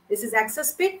freehand. This is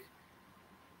access pick,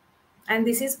 and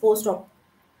this is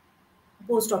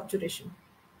post-obturation.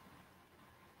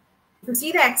 If you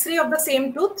see the X-ray of the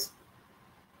same tooth,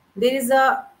 there is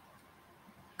a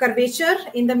curvature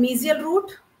in the mesial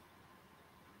root.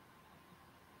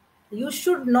 You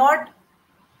should not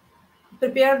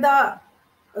prepare the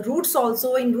roots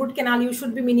also. In root canal, you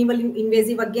should be minimal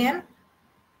invasive again.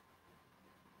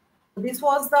 This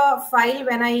was the file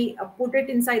when I put it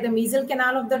inside the mesial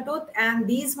canal of the tooth, and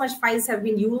these much files have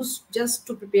been used just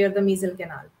to prepare the mesial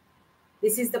canal.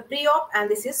 This is the pre-op and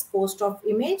this is post-op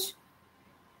image.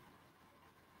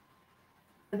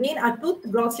 Again, a tooth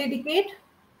grossly decayed,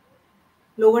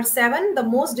 lower 7, the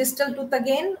most distal tooth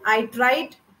again. I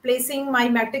tried placing my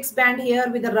matrix band here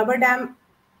with a rubber dam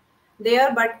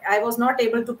there, but I was not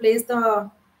able to place the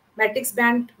matrix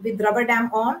band with rubber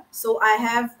dam on. So I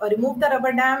have removed the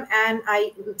rubber dam and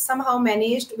I somehow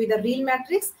managed with a real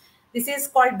matrix. This is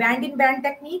called band in band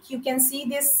technique. You can see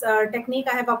this technique.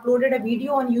 I have uploaded a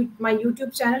video on my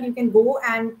YouTube channel. You can go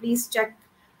and please check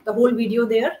the whole video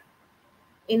there.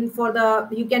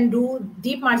 You can do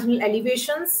deep marginal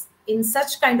elevations in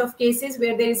such kind of cases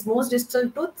where there is most distal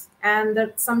tooth and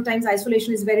that sometimes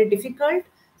isolation is very difficult.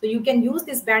 So you can use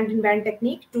this band in band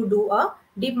technique to do a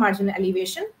deep marginal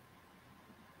elevation.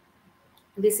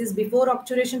 This is before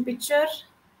obturation picture,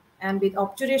 and with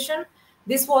obturation,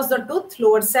 this was the tooth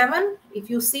lower 7. If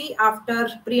you see after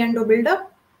pre-endo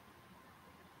buildup,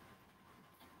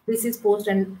 this is post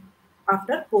and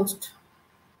after post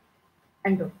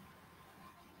endo.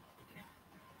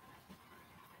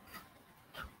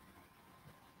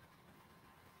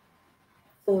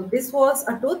 So this was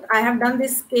a tooth. I have done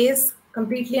this case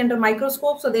completely under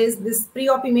microscope. So there's this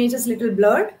pre-op image is little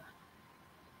blurred.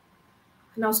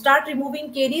 Now start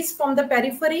removing caries from the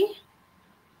periphery.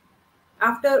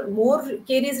 After more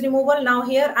caries removal, now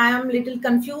here I am little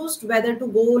confused whether to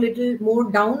go little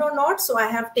more down or not. So I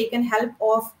have taken help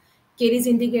of caries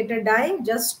indicator dye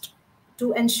just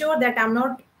to ensure that I'm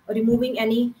not removing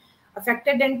any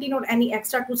affected dentine or any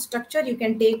extra tooth structure. You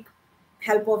can take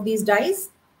help of these dyes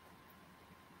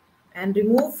and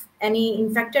remove any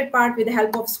infected part with the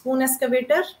help of spoon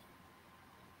excavator.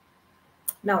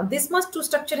 Now, this much tooth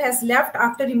structure has left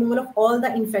after removal of all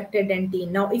the infected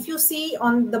dentine. Now, if you see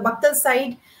on the buccal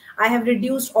side, I have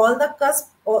reduced all the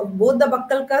cusp, or both the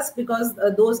buccal cusp, because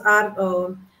those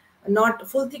are not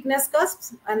full thickness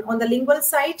cusps. And on the lingual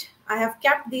side, I have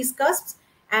kept these cusps.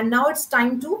 And now it's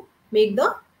time to build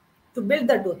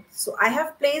the tooth. So I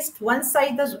have placed one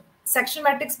side the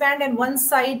sectional matrix band and one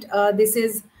side this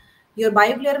is your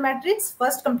bioclear matrix.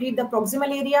 First, complete the proximal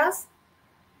areas.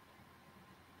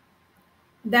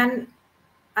 Then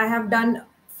I have done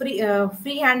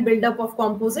freehand buildup of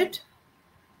composite,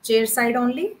 chair side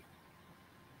only.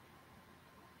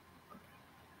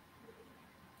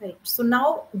 Right. So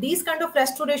now these kind of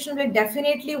restoration will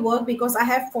definitely work because I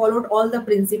have followed all the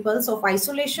principles of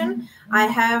isolation. I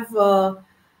have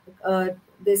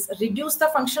this reduce the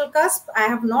functional cusp. I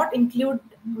have not include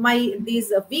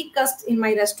these weak cusps in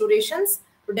my restorations.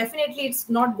 So definitely it's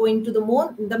not going to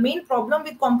the main problem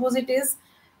with composite is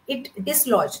it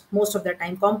dislodged most of the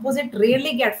time. Composite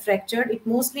rarely get fractured. It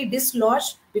mostly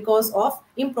dislodged because of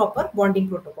improper bonding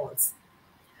protocols.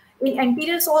 In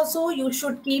anteriors also, you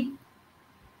should keep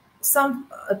some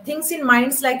things in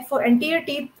minds, like for anterior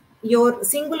teeth, your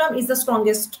cingulum is the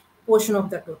strongest portion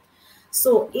of the tooth.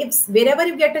 So if wherever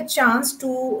you get a chance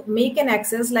to make an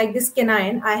access like this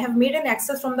canine, I have made an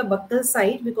access from the buccal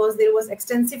side because there was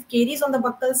extensive caries on the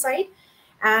buccal side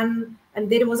and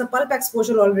there was a pulp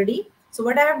exposure already. So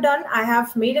what I have done, I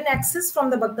have made an access from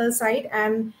the buccal side,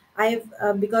 and I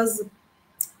have because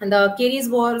the caries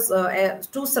was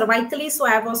too cervically, so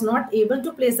I was not able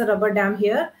to place a rubber dam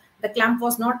here. The clamp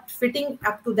was not fitting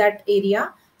up to that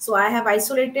area. So I have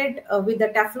isolated with the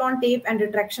Teflon tape and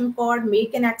retraction cord,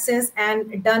 make an access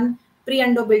and done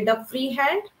pre-endo build-up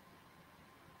freehand.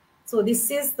 So this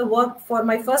is the work for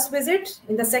my first visit.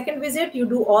 In the second visit, you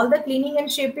do all the cleaning and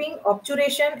shaping,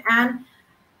 obturation, and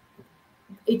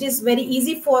it is very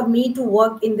easy for me to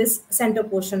work in this center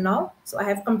portion now. So I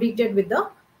have completed with the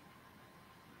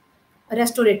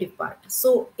restorative part.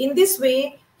 So in this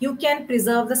way, you can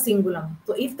preserve the cingulum.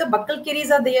 So if the buccal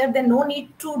caries are there, then no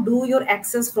need to do your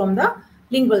access from the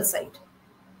lingual side.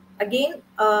 Again,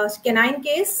 canine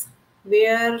case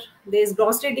where there is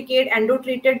grossly decayed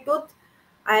endo-treated tooth.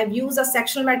 I have used a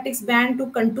sectional matrix band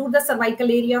to contour the cervical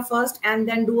area first and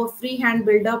then do a freehand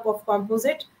buildup of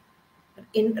composite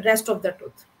in rest of the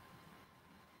tooth.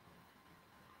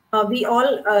 We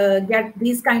all get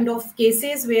these kind of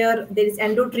cases where there is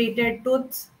endo-treated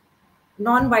tooth,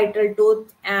 non-vital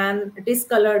tooth, and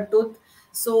discolored tooth.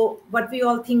 So what we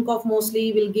all think of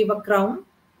mostly will give a crown.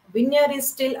 Veneer is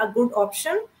still a good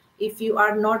option if you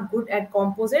are not good at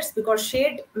composites, because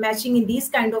shade matching in these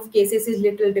kind of cases is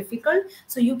little difficult.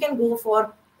 So you can go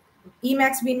for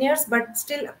Emax veneers, but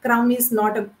still crown is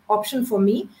not an option for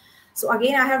me. So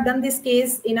again, I have done this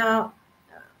case in a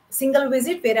single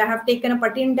visit where I have taken a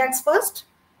putty index first,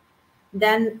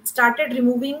 then started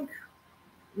removing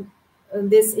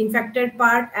this infected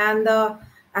part, and I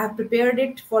have prepared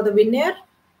it for the veneer.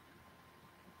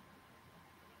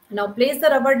 Now place the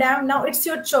rubber dam. Now it's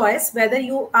your choice whether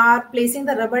you are placing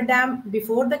the rubber dam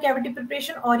before the cavity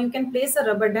preparation or you can place the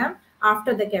rubber dam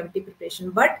after the cavity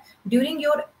preparation. But during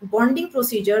your bonding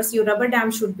procedures, your rubber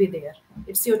dam should be there.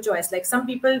 It's your choice. Like some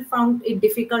people found it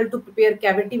difficult to prepare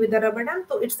cavity with the rubber dam.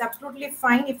 So it's absolutely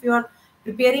fine if you are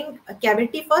preparing a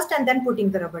cavity first and then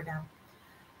putting the rubber dam.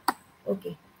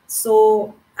 Okay.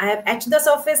 So I have etched the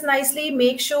surface nicely.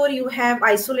 Make sure you have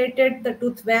isolated the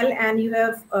tooth well and you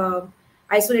have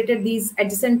isolated these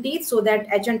adjacent teeth so that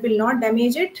agent will not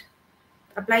damage it.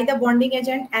 Apply the bonding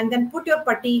agent and then put your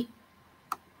putty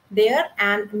there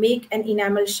and make an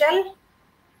enamel shell.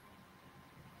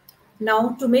 Now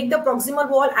to make the proximal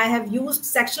wall, I have used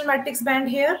sectional matrix band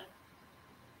here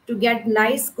to get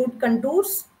nice good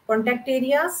contours, contact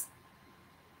areas.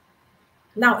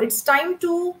 Now it's time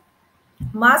to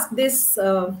mask this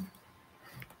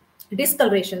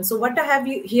discoloration. So what I have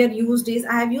here used is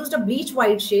I have used a bleach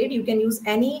white shade. You can use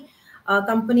any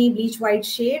company bleach white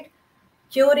shade,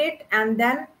 cure it, and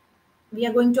then we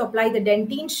are going to apply the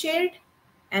dentine shade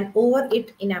and over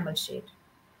it enamel shade.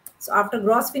 So after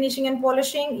gloss finishing and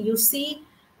polishing, you see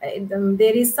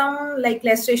There is some like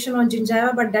laceration on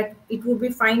gingiva, but that it would be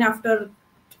fine after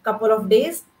couple of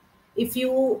days. If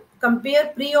you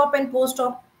compare pre-op and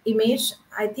post-op image,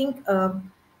 I think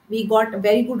we got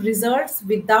very good results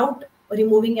without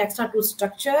removing extra tooth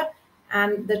structure,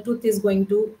 and the tooth is going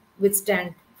to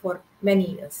withstand for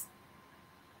many years.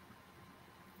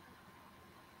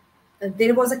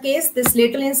 There was a case, this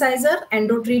lateral incisor,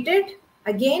 endo treated.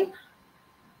 Again,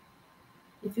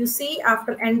 if you see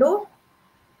after endo,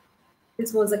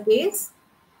 this was a case.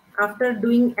 After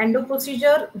doing endo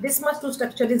procedure, this much tooth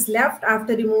structure is left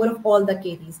after removal of all the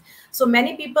caries. So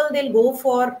many people, they'll go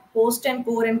for post and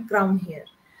core and crown here.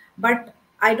 But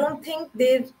I don't think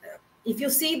they, if you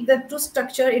see the tooth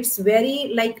structure, it's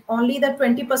very like only the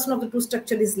 20% of the tooth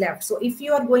structure is left. So if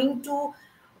you are going to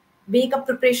make a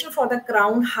preparation for the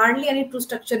crown, hardly any tooth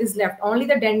structure is left. Only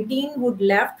the dentine would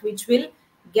left, which will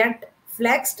get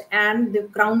flexed and the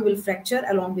crown will fracture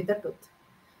along with the tooth.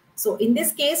 So in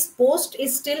this case, post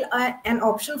is still an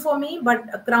option for me, but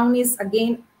a crown is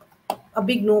again a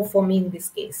big no for me in this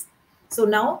case. So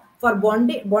now for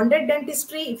bonded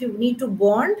dentistry, if you need to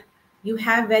bond, you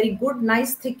have very good,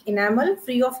 nice, thick enamel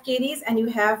free of caries, and you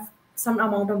have some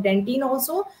amount of dentine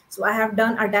also. So I have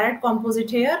done a direct composite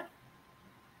here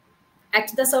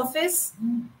at the surface.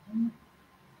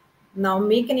 Now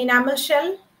make an enamel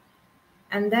shell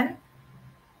and then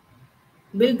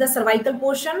build the cervical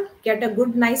portion, get a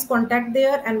good nice contact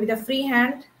there, and with a free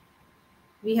hand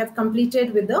we have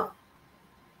completed with the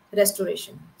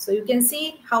restoration. So you can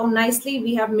see how nicely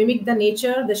we have mimicked the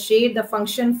nature, the shade, the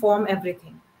function, form,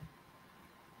 everything.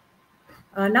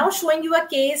 Now showing you a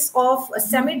case of a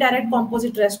semi-direct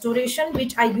composite restoration,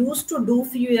 which I used to do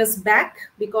few years back,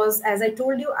 because as I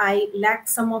told you, I lacked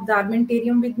some of the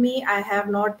armamentarium with me. I have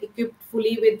not equipped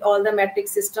fully with all the metric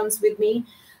systems with me.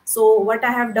 So what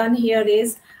I have done here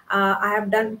is I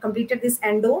have completed this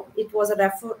endo. It was a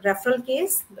referral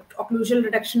case. The occlusal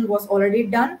reduction was already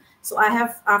done. So I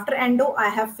have, after endo, I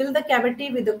have filled the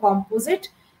cavity with the composite.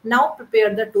 Now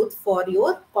prepare the tooth for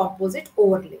your composite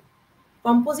overlay.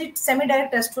 Composite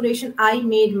semi-direct restoration I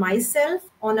made myself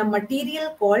on a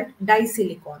material called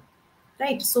disilicone.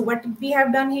 Right. So what we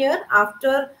have done here,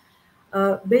 after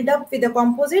build up with the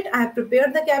composite, I have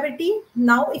prepared the cavity.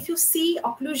 Now, if you see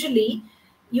occlusally,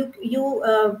 you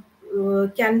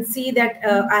can see that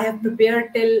I have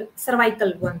prepared till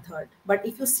cervical 1/3. But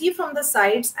if you see from the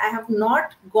sides, I have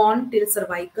not gone till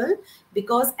cervical,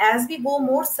 because as we go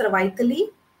more cervically,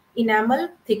 enamel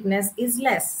thickness is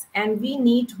less and we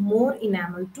need more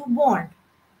enamel to bond.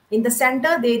 In the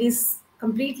center, there is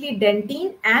completely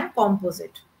dentine and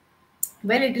composite.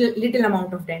 Very little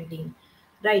amount of dentine,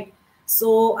 right?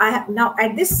 So I have now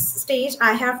at this stage,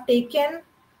 I have taken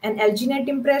an alginate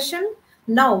impression.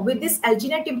 Now with this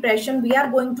alginate impression, we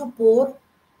are going to pour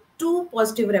two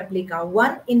positive replica,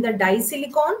 one in the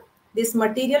disilicone. This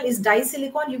material is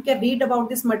disilicone. You can read about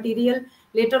this material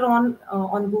later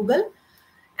on Google.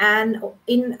 And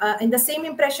in the same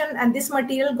impression, and this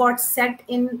material got set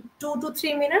in 2 to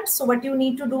 3 minutes. So what you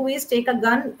need to do is take a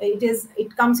gun.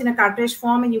 It comes in a cartridge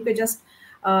form, and you can just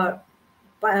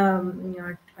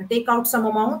take out some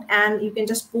amount and you can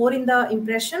just pour in the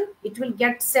impression. It will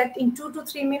get set in 2 to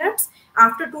 3 minutes.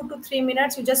 After 2 to 3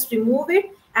 minutes, you just remove it,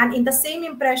 and in the same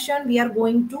impression, we are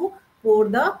going to pour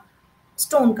the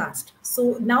stone cast.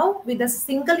 So now with a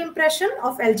single impression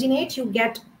of alginate, you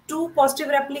get two positive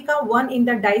replica, one in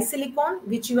the disilicone,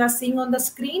 which you are seeing on the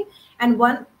screen, and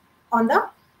one on the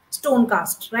stone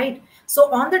cast, right?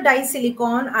 So on the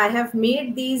disilicone, I have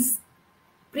made these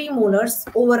premolars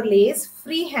overlays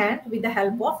freehand with the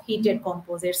help of heated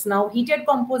composites. Now heated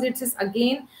composites is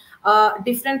again a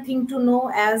different thing to know,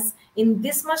 as in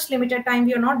this much limited time,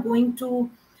 we are not going to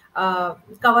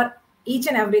cover each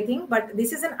and everything, but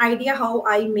this is an idea how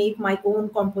I make my own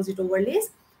composite overlays.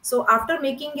 So after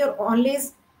making your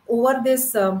overlays over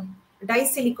this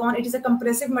disilicone, it is a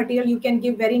compressive material. You can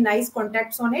give very nice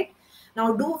contacts on it.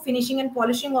 Now do finishing and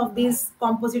polishing of these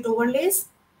composite overlays,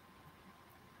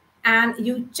 and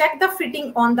you check the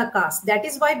fitting on the cast. That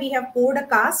is why we have poured a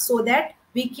cast, so that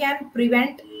we can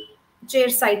prevent chair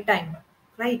side time,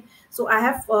 right? So I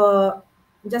have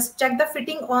just checked the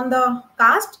fitting on the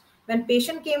cast. When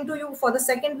patient came to you for the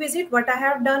second visit, what I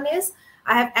have done is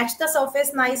I have etched the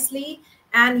surface nicely,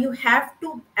 and you have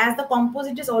to, as the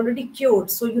composite is already cured,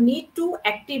 so you need to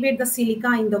activate the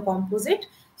silica in the composite.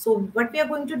 So what we are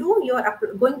going to do, you are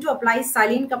going to apply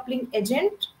silane coupling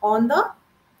agent on the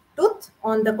tooth,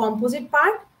 on the composite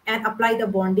part, and apply the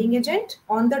bonding agent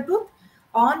on the tooth.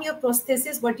 On your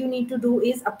prosthesis, what you need to do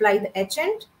is apply the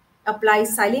agent, apply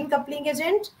silane coupling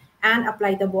agent, and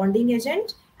apply the bonding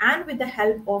agent. and with the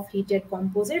help of heated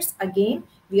composites, again,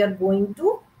 we are going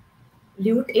to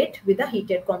lute it with the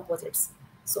heated composites.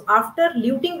 So after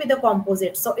luting with the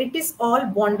composites, so it is all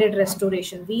bonded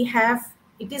restoration. We have,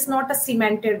 it is not a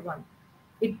cemented one.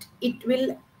 It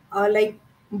will like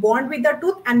bond with the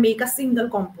tooth and make a single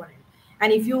component.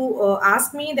 And if you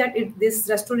ask me that if this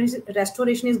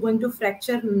restoration is going to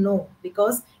fracture, no,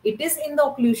 because it is in the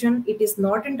occlusion, it is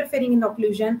not interfering in the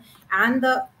occlusion, and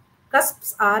the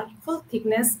cusps are full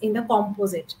thickness in the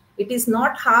composite. It is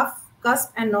not half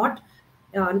cusp and not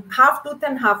half tooth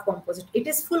and half composite. It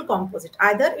is full composite.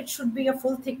 Either it should be a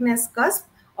full thickness cusp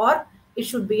or it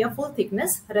should be a full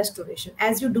thickness restoration,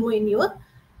 as you do in your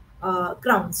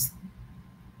crowns,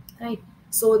 right?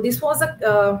 So this was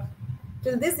a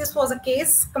till this was a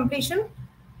case completion.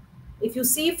 If you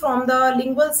see from the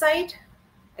lingual side,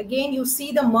 again you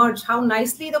see the merge, how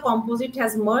nicely the composite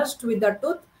has merged with the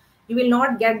tooth. You will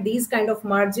not get these kind of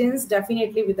margins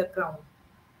definitely with the crown.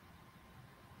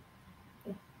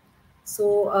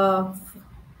 So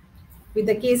with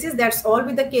the cases, that's all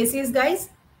with the cases, guys.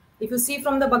 If you see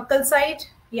from the buccal side,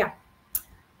 yeah.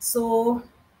 So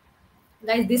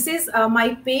guys, this is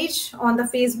my page on the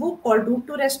Facebook called Route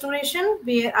to Restoration,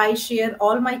 where I share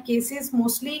all my cases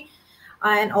mostly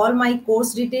and all my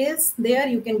course details there.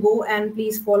 You can go and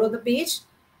please follow the page.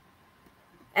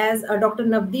 As Dr.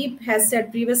 Navdeep has said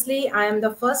previously, I am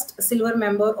the first silver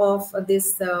member of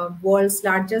this world's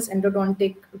largest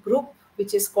endodontic group,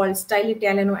 which is called Style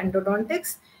Italiano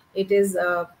Endodontics. It is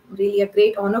really a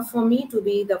great honor for me to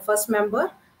be the first member.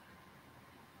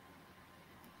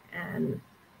 And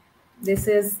this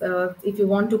is, if you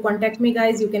want to contact me,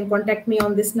 guys, you can contact me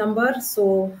on this number.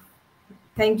 So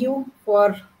thank you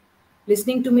for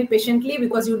listening to me patiently,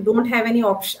 because you don't have any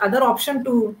other option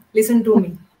to listen to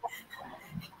me.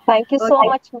 Thank you so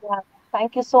much, ma'am.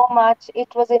 Thank you so much. It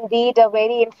was indeed a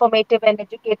very informative and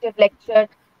educative lecture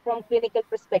from clinical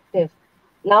perspective.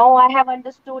 Now I have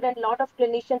understood, and a lot of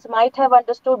clinicians might have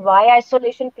understood why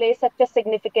isolation plays such a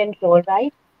significant role,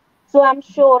 right? So I'm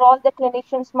sure all the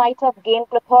clinicians might have gained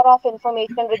plethora of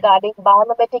information regarding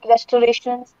biomimetic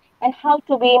restorations and how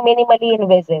to be minimally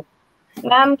invasive.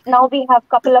 Ma'am, now we have a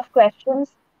couple of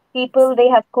questions. People, they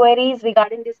have queries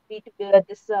regarding this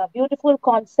beautiful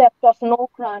concept of no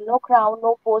crown,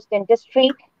 no post dentistry.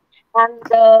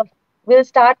 And we'll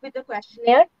start with the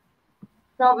questionnaire.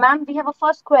 Now, ma'am, we have a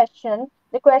first question.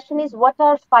 The question is, what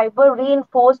are fiber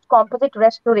reinforced composite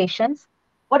restorations?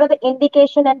 What are the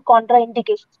indication and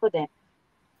contraindications for them?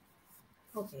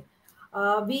 Okay.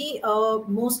 We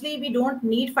mostly we don't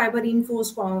need fiber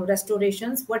reinforced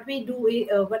restorations. What we do is,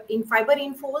 but in fiber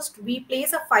reinforced, we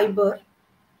place a fiber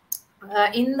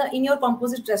in your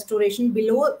composite restoration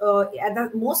below at the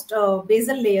most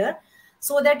basal layer,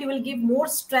 so that you will give more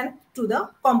strength to the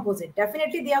composite.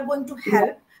 Definitely they are going to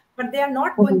help, but they are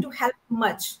not going to help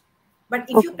much. But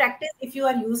if you practice, if you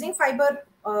are using fiber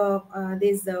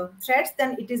these threads,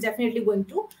 then it is definitely going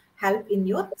to help in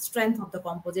your strength of the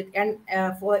composite. And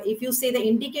for if you say the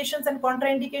indications and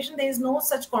contraindication, there is no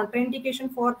such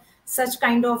contraindication for such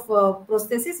kind of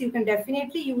prosthesis. You can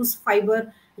definitely use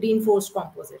fiber reinforced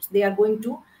composites. They are going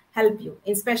to help you,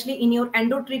 especially in your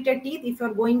endo-treated teeth. If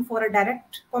you're going for a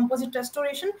direct composite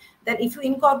restoration, then if you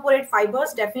incorporate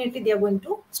fibers, definitely they are going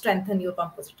to strengthen your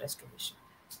composite restoration.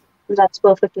 That's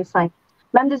perfectly fine.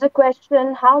 Ma'am, there's a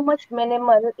question, how much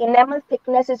minimal enamel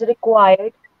thickness is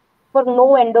required for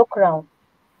no endo crown?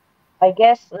 I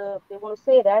guess they want to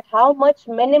say that, how much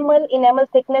minimal enamel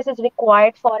thickness is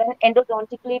required for an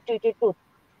endodontically treated tooth?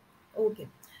 Okay.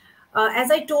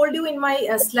 As I told you in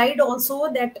my slide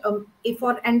also, that if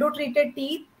for endo-treated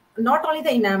teeth, not only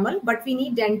the enamel, but we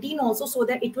need dentine also, so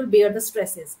that it will bear the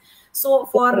stresses. So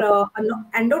for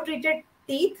endo-treated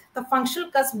teeth, the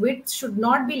functional cusp width should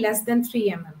not be less than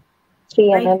 3 mm.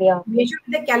 3 right? mm, yeah. Measure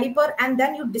with the caliper, and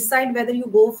then you decide whether you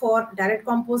go for direct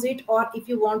composite or if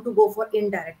you want to go for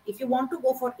indirect. If you want to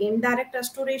go for indirect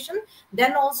restoration,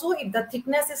 then also if the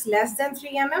thickness is less than 3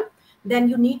 mm, then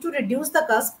you need to reduce the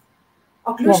cusp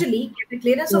occlusally, get a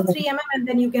clearance of 3 mm, and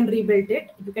then you can rebuild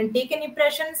it. You can take an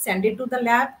impression, send it to the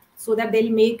lab, so that they'll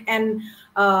make an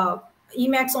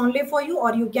Emax only for you,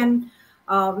 or you can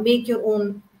make your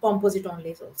own composite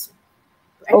onlays also.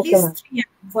 At least 3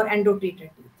 mm for endo-treated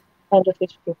teeth.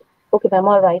 Okay, ma'am,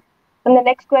 all right. And the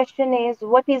next question is,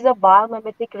 what is a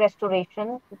biomimetic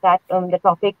restoration? That the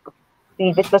topic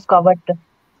which was covered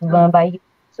by you.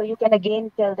 So you can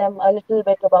again tell them a little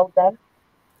bit about that.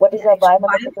 What is a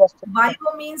biomimetic restoration?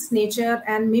 Bio means nature,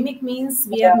 and mimic means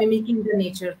we are mimicking the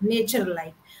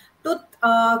nature-like. Tooth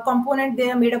component,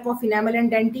 they are made up of enamel and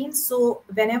dentine. So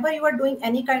whenever you are doing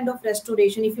any kind of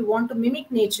restoration, if you want to mimic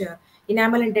nature,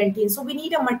 enamel and dentine. So we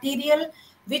need a material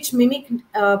which mimic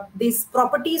these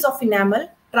properties of enamel,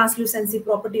 translucency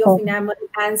property of enamel,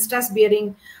 and stress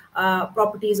bearing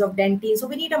properties of dentine. So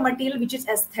we need a material which is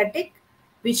aesthetic,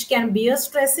 which can bear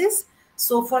stresses.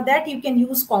 So for that, you can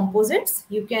use composites,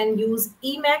 you can use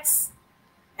Emax,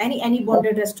 any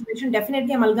bonded restoration.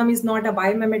 Definitely amalgam is not a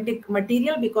biomimetic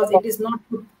material because it is not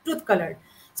tooth colored.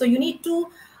 So you need to,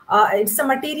 it's a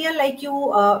material like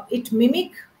you, it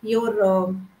mimic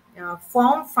your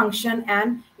form, function,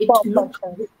 and it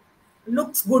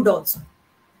looks good also.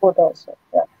 Good also.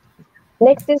 Yeah.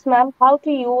 Next is, ma'am, how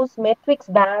to use matrix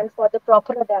band for the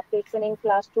proper adaptation in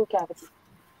class 2 cavity.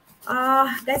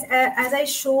 As I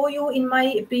show you in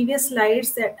my previous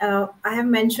slides, that I have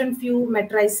mentioned few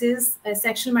matrices. A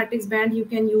sectional matrix band, you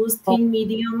can use thin,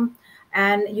 medium,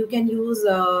 and you can use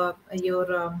your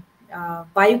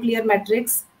BioClear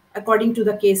matrix according to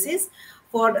the cases.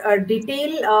 For a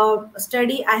detailed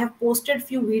study, I have posted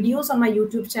few videos on my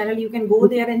YouTube channel. You can go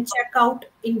there and check out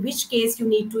in which case you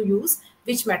need to use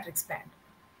which matrix band.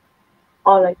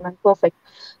 All right, ma'am. Perfect.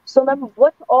 So, ma'am,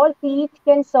 what all teeth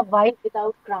can survive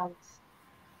without crowns?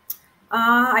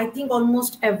 I think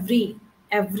almost every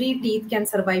teeth can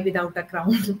survive without a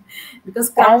crown because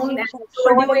As crown, you as have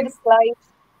I told you, shown in the it's, slides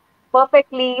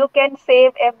perfectly, you can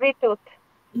save every tooth.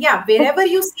 yeah, wherever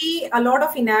you see a lot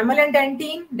of enamel and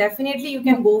dentine, definitely you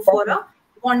can go for a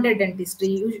bonded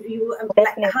dentistry.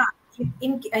 Definitely.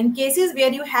 In cases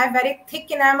where you have very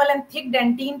thick enamel and thick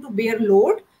dentine to bear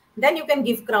load, then you can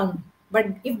give crown. But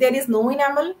if there is no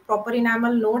enamel, proper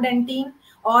enamel, no dentine,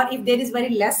 or if there is very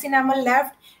less enamel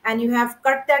left and you have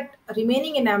cut that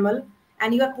remaining enamel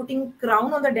and you are putting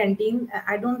crown on the dentine,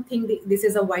 I don't think this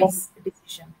is a wise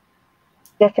decision.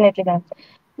 Definitely, ma'am.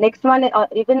 Next one,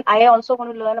 even I also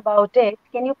want to learn about it.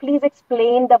 Can you please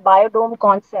explain the biodome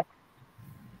concept?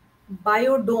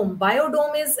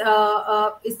 Biodome is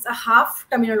it's a half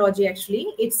terminology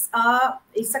actually. It's a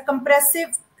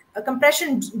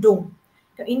compression dome.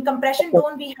 In compression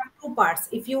dome we have two parts.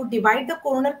 If you divide the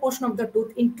coronal portion of the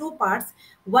tooth in two parts,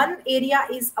 one area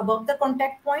is above the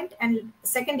contact point and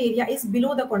second area is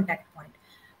below the contact point.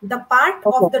 The part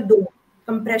of the dome,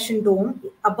 compression dome,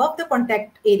 above the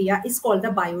contact area is called the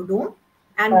biodome,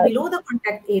 and below the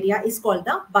contact area is called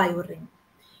the biorim.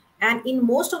 And in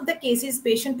most of the cases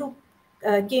patient who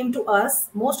came to us,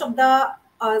 most of the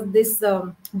this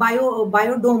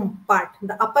biodome part,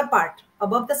 the upper part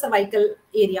above the cervical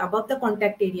area, above the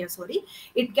contact area, sorry,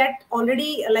 it get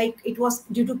already, like it was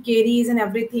due to caries and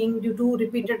everything, due to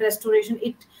repeated restoration,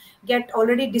 it get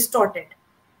already distorted.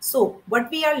 So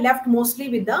what we are left mostly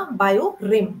with the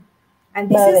biorim, and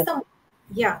this is the,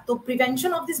 yeah, so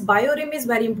prevention of this biorim is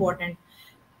very important.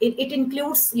 It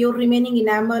includes your remaining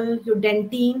enamel, your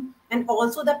dentine, and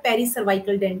also the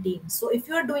pericervical dentine. So if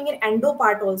you are doing an endo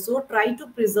part also, try to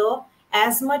preserve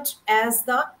as much as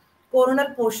the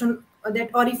coronal portion,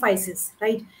 that orifices,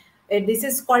 right? This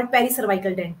is called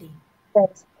pericervical dentine.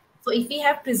 Yes. So if we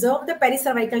have preserved the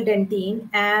pericervical dentine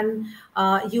and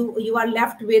you are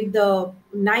left with the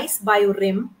nice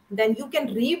biorim, then you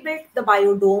can rebuild the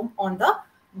biodome on the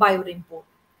biorim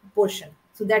portion.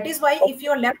 So that is why if you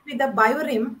are left with the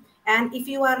biorim and if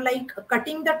you are like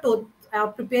cutting the tooth,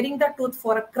 preparing the tooth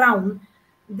for a crown,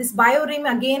 this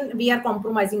biorim, again we are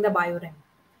compromising the biorim.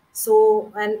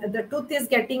 So, and the tooth is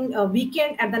getting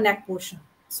weakened at the neck portion.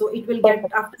 So it will get,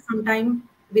 after some time,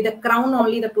 with a crown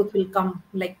only, the tooth will come,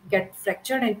 like get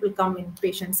fractured, and it will come in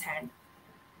patient's hand.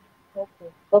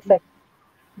 Okay, perfect.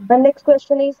 The next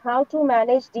question is how to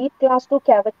manage deep class 2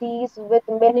 cavities with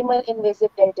minimal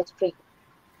invasive dentistry.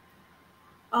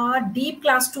 Deep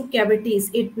class 2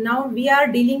 cavities. It now we are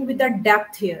dealing with the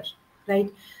depth here, right?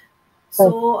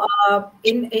 So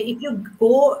if you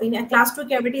go in a class 2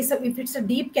 cavity, so if it's a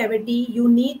deep cavity, you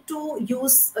need to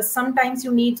use, sometimes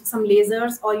you need some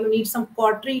lasers or you need some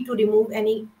cautery to remove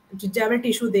any gingival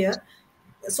tissue there,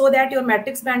 so that your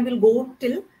matrix band will go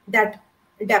till that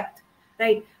depth,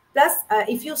 right? Plus,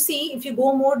 if you see, if you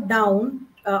go more down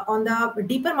on the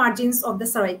deeper margins of the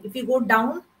cervix, if you go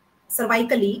down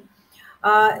cervically,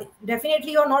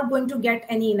 definitely you're not going to get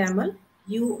any enamel.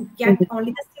 You get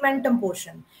only the cementum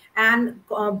portion, and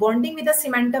bonding with the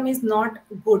cementum is not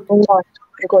good. Not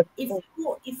good.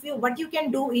 If you what you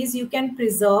can do is you can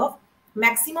preserve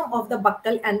maximum of the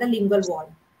buccal and the lingual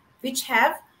wall, which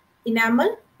have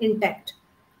enamel intact.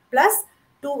 Plus,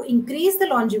 to increase the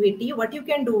longevity, what you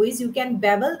can do is you can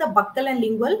bevel the buccal and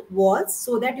lingual walls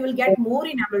so that you will get more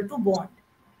enamel to bond.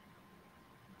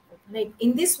 Like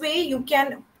in this way, you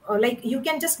can like you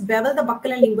can just bevel the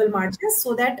buccal and lingual margins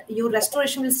so that your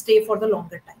restoration will stay for the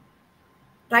longer time.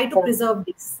 Try to preserve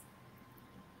this.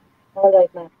 All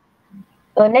right, ma'am.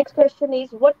 Next question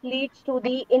is, what leads to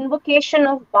the invocation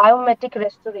of biomimetic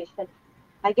restoration?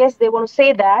 I guess they want to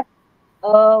say that.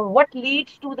 What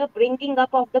leads to the bringing up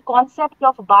of the concept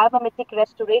of biomimetic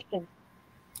restoration?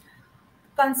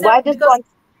 Why Concept, this because concept?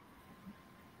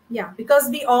 yeah, because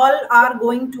we all are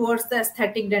going towards the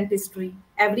aesthetic dentistry.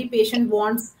 Every patient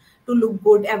wants to look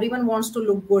good. Everyone wants to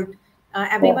look good. Yeah.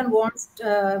 Everyone wants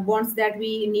that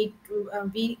we need to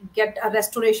we get a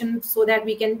restoration so that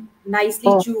we can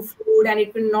nicely Mm. chew food and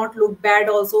it will not look bad.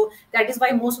 Also, that is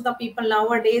why most of the people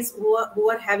nowadays who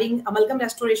are having amalgam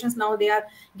restorations, now they are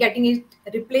getting it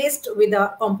replaced with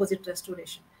a composite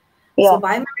restoration. So Yeah.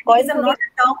 biomimetic is According to not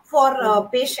a term for the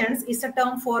patients; it's a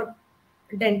term for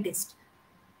dentist.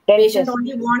 Patient dentist.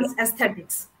 only wants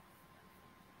aesthetics.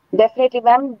 Definitely,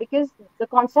 ma'am, because the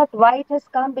concept why it has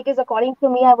come, because according to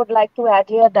me, I would like to add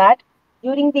here that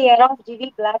during the era of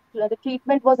GV Black, the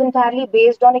treatment was entirely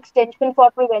based on extension for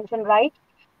prevention, right?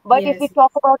 But if we Yes,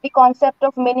 talk about the concept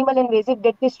of minimal invasive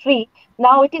dentistry,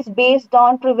 now it is based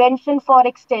on prevention for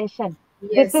extension.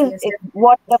 This yes, is yes,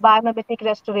 what the biomimetic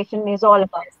restoration is all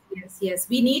about. yes, yes, yes.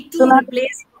 We need So to now,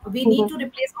 replace. We need mhm, to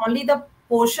replace only the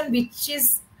portion which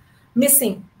is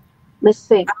missing.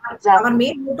 missing, Our exactly.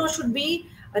 main motto should be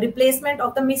a replacement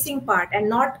of the missing part and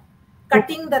not Mhm.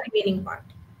 cutting the remaining part,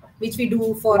 which we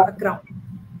do for Yeah. a crown.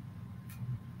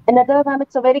 Another, ma'am,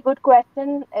 it's a very good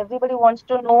question. Everybody wants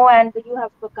to know, and you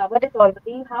have covered it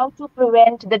already. How to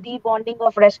prevent the debonding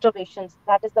of restorations?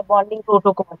 That is the bonding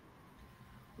protocol.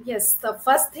 Yes, the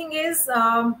first thing is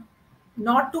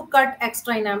not to cut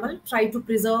extra enamel. Try to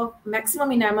preserve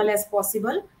maximum enamel as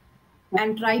possible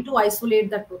and try to isolate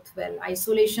the tooth well.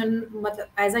 Isolation,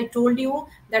 as I told you,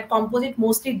 that composite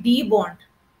mostly debond.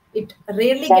 It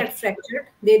rarely Exactly. gets fractured.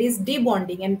 There is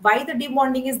debonding. And why the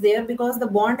debonding is there? Because the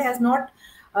bond has not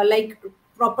like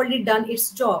properly done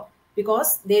its job,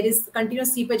 because there is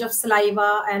continuous seepage of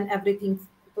saliva and everything.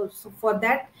 So for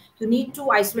that, you need to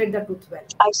isolate the tooth well.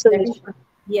 That is, Isolation,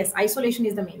 yes, isolation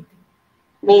is the main thing.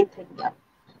 main thing. Yeah.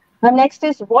 Now, next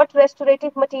is, what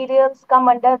restorative materials come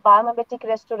under biomimetic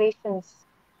restorations?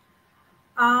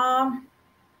 Um,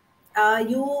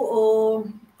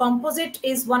 you composite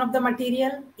is one of the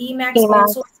material. Emax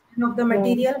also Emacs. is one of the Mm.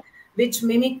 material which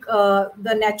mimic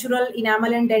the natural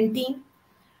enamel and dentine.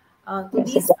 So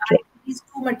Yes, exactly. these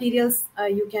two materials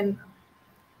you can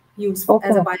use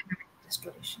as a Okay. biomimetic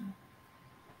restoration.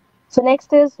 So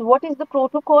next is, what is the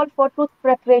protocol for tooth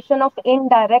preparation of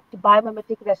indirect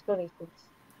biomimetic restorations?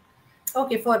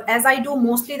 Okay, for as I do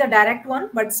mostly the direct one,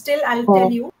 but still I'll tell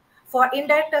Mm. you, for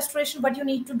indirect restoration, what you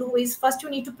need to do is first you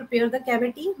need to prepare the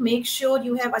cavity. Make sure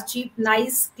you have achieved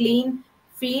nice, clean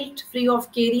field, free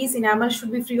of caries. Enamel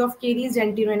should be free of caries.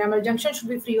 Dentine enamel junction should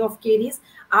be free of caries.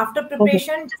 After Mhm.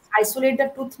 preparation, just isolate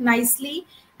the tooth nicely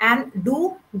and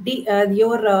do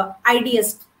your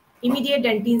IDS, immediate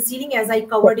dentine sealing, as I Yes.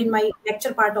 covered in my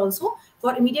lecture part also.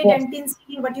 For immediate Yes. dentine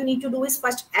sealing, what you need to do is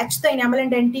first etch the enamel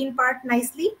and dentine part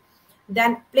nicely,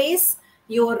 then place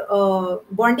your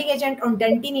bonding agent on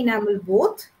dentine enamel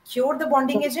both, cure the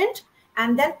bonding agent,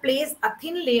 and then place a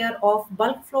thin layer of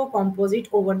bulk flow composite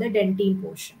over the dentine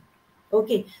portion.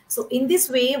 Okay, so in this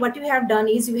way, what you have done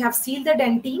is you have sealed the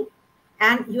dentine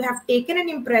and you have taken an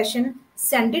impression,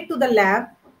 send it to the lab.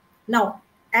 Now,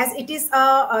 as it is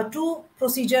a two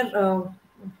procedure,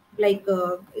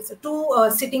 it's a two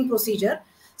sitting procedure.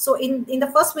 So in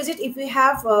the first visit, if you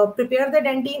have prepared the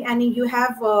dentine and you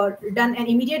have done an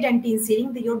immediate dentine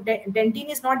sealing, your dentine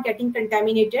is not getting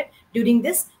contaminated during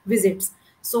this visits.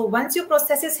 So once your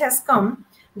prosthesis has come,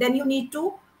 then you need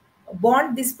to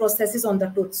bond these processes on the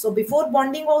tooth. So before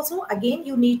bonding also, again,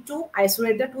 you need to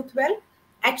isolate the tooth well,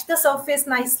 etch the surface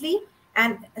nicely,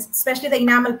 and especially the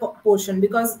enamel portion,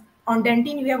 because on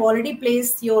dentine you have already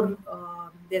placed your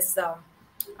this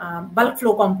bulk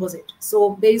flow composite.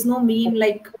 So there is no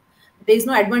there is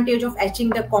no advantage of etching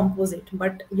the composite,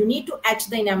 but you need to etch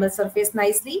the enamel surface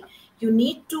nicely. You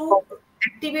need to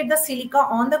activate the silica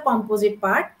on the composite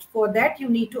part. For that, you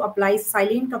need to apply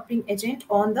silane coupling agent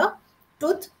on the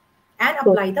tooth and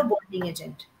Good. apply the bonding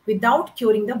agent without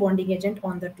curing the bonding agent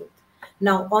on the tooth.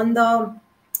 Now, on the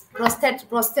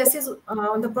prosthesis,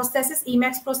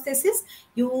 Emax prosthesis,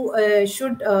 you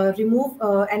should remove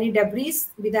any debris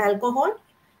with the alcohol.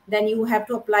 Then you have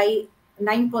to apply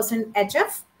 9%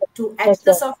 HF to etch Yes,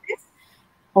 the sir. surface.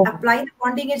 Mhm. Apply the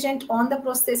bonding agent on the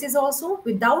prosthesis also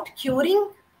without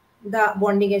curing the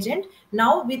bonding agent.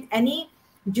 Now with any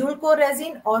dual core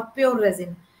resin or pure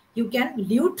resin, you can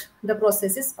lute the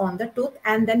prosthesis on the tooth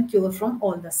and then cure from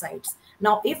all the sides.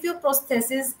 Now if your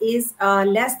prosthesis is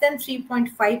less than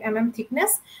 3.5 mm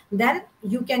thickness, then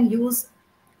you can use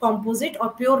composite or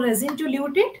pure resin to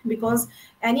lute it, because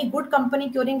any good company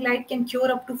curing light can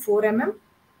cure up to 4 mm.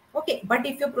 Okay, but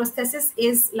if your prosthesis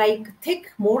is like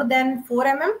thick more than 4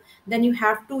 mm, then you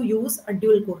have to use a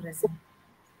dual core resin.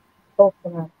 Okay,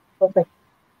 ma'am. Perfect.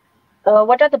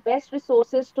 What are the best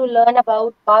resources to learn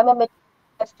about biomimetic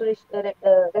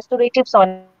restoratives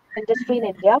on industry in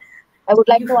India? I would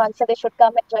like You to answer they should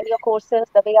come and join your courses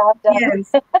the way I have done.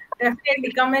 Yes,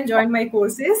 definitely come and join my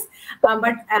courses.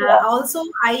 But Yeah. also,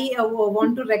 I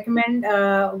want to recommend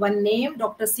one name,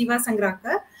 Dr. Siva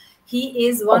Sangrakar. He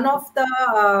is one Okay. of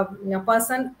the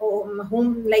person whom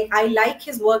like I like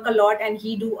his work a lot, and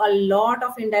he do a lot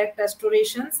of indirect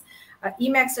restorations,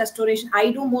 Emax restoration. I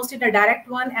do mostly the direct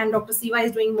one, and Dr. Siva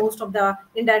is doing most of the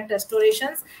indirect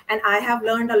restorations. And I have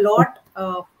learned a lot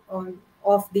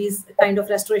of these kind of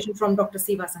restoration from Dr.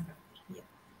 Siva Sangrakar. Yeah.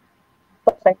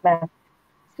 Perfect, ma'am.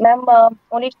 Ma'am,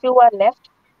 only few are left.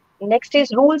 Next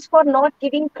is rules for not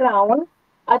giving crown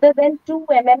other than 2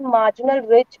 mm marginal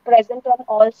ridge present on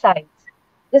all sides.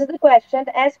 This is the question.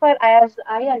 As far as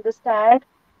I understand,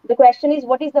 the question is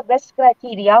what is the best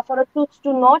criteria for a tooth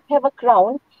to not have a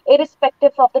crown,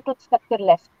 irrespective of the tooth structure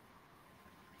left?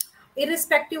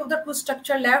 Irrespective of the tooth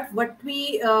structure left, what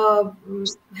we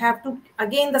have to,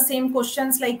 again the same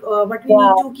questions, like what we need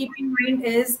Yeah. to keep in mind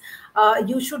is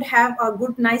you should have a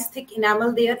good nice thick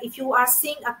enamel there. If you are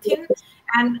seeing a thin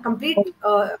and complete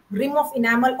rim of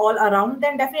enamel all around,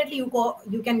 then definitely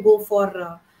you can go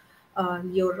for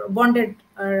your bonded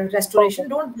restoration.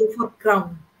 Don't go for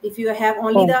crown. If you have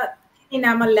only Hmm. the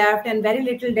enamel left and very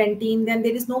little dentine, then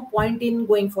there is no point in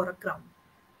going for a crown.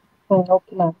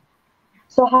 Okay, ma'am.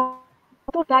 So how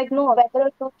to diagnose whether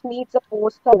a tooth needs a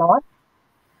post or not?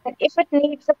 And if it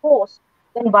needs a post,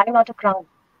 then why not a crown?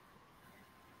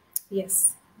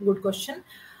 Yes, good question.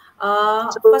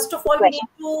 It's a good First of all, we question.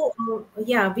 need to,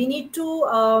 yeah, we need to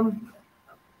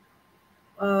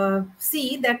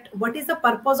see that what is the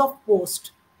purpose of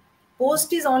post.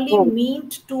 Post is only Hmm.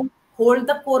 meant to hold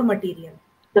the core material.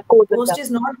 The code will Post come.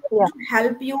 is not Yeah. going to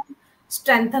help you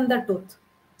strengthen the tooth.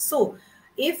 So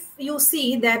if you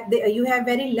see that you have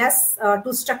very less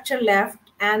tooth structure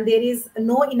left, and there is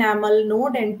no enamel, no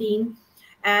dentine,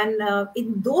 and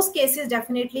in those cases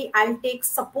definitely I'll take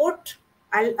support.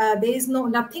 There is no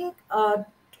nothing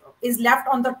is left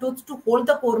on the tooth to hold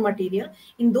the core material.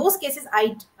 In those cases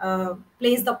I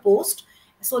place the post,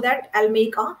 so that I'll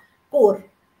make a core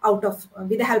out of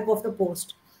with the help of the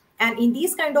post. And in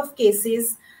these kind of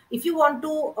cases, if you want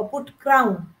to put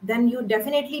crown, then you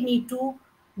definitely need to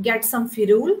get some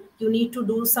ferrule. You need to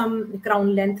do some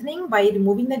crown lengthening by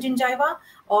removing the gingiva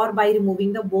or by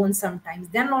removing the bone sometimes.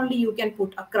 Then only you can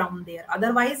put a crown there.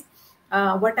 Otherwise,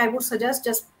 what I would suggest,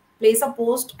 just place a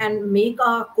post and make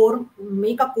a core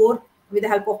with the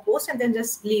help of post, and then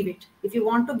just leave it. If you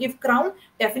want to give crown,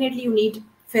 definitely you need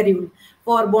ferrule.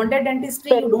 For bonded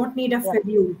dentistry, you Very, don't need a yeah.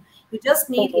 ferrule. You just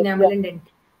need Very, yeah. enamel and dentine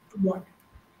to bond.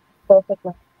 Perfect,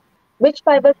 ma'am. Which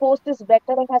fiber post is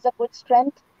better and has a good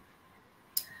strength?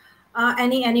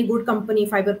 Any good company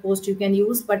fiber post you can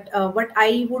use, but what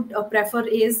I would prefer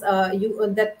is you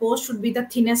that post should be the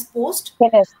thinnest post.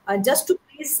 Thinnest.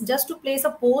 Just to place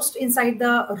a post inside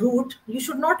the root, you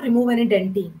should not remove any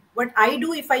dentine. What I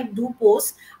do, if I do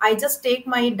post, I just take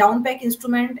my down pack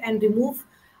instrument and remove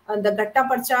the gatta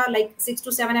parcha, like 6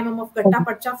 to 7 mm of gatta Mhm.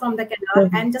 parcha from the canal,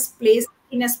 Mhm. and just place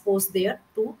thinnest post there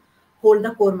to hold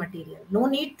the core material. No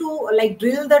need to like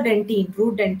drill the dentine,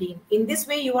 root dentine. In this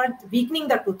way, you are weakening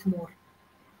the tooth more.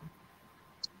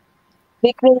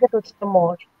 Weakening the tooth some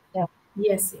more. Yeah.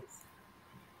 Yes, yes.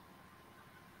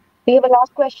 We have a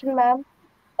last question, ma'am.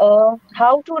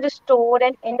 How to restore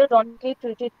an endodontically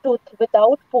treated tooth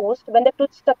without post when the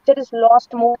tooth structure is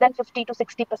lost more than 50 to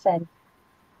 60%?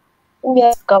 We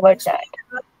have covered Actually,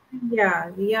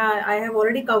 that. yeah, I have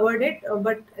already covered it,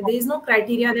 but there is no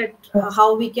criteria that Yes.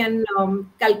 how we can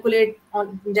calculate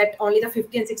on that only the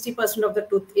 50 and 60% of the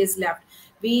tooth is left.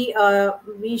 We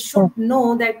Mm. should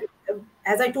know that,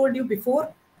 as I told you before,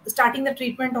 starting the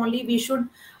treatment only, we should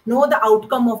know the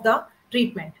outcome of the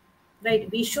treatment. Right,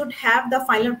 we should have the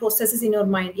final processes in your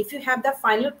mind. If you have the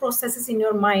final processes in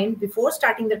your mind before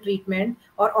starting the treatment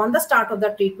or on the start of the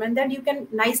treatment, then you can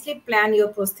nicely plan your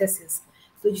prosthesis.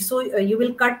 So you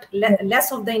will cut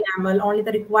less of the enamel. Only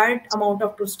the required amount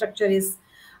of tooth structure is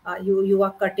you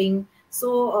are cutting.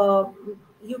 So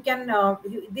you can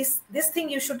this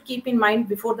thing you should keep in mind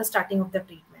before the starting of the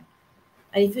treatment.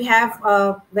 And if you have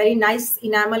a very nice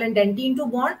enamel and dentine to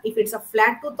bond, if it's a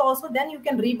flat tooth also, then you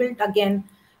can rebuild again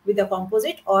with a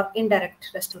composite or indirect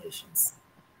restorations.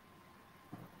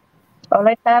 All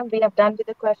right, ma'am. We have done with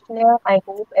the questionnaire. I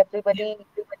hope everybody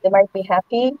they might be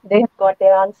happy. They have got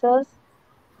their answers.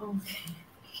 Okay.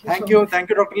 Thank you,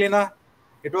 Dr. Leena.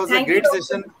 It was a Thank you, great Doctor.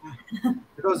 session.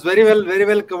 It was very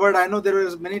well covered. I know there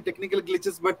was many technical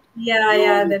glitches, but Yeah,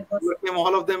 yeah, you that was. overcame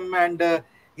all of them, and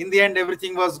in the end,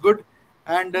 everything was good.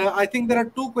 And I think there are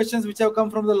two questions which have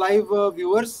come from the live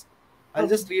viewers. I'll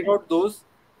Okay. just read out those.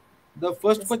 The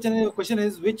first Yes. question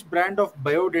is which brand of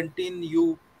biodentine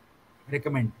you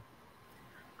recommend?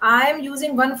 I am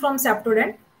using one from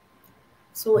Septodent.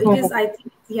 So it is, I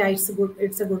think, yeah, it's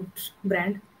a good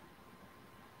brand.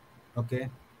 Okay,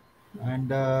 and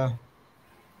the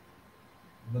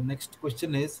next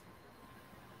question is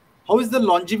how is the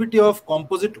longevity of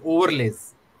composite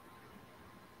overlays?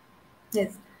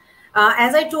 Yes.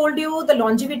 As I told you, the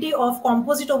longevity of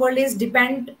composite overlays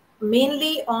depend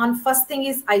mainly on first thing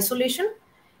is isolation.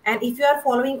 And if you are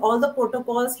following all the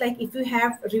protocols, like if you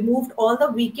have removed all the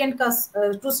weakened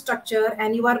truth structure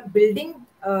and you are building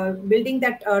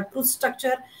that truth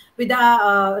structure with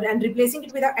a and replacing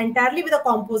it with a entirely with a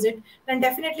composite, then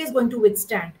definitely is going to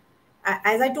withstand.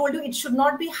 As I told you, it should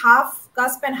not be half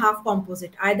cusp and half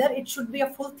composite. Either it should be a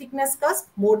full thickness cusp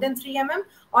more than 3 mm,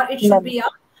 or it should be a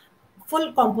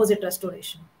full composite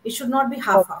restoration. It should not be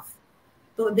half.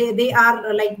 So they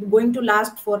are like going to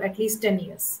last for at least 10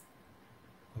 years.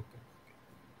 Okay.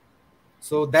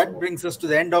 So that brings us to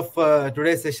the end of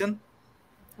today's session.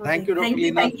 Thank Okay. you, Dr.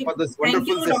 Leena, Thank you. for this Thank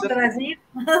wonderful you, Dr. session.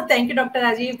 Rajiv. Thank you, Dr.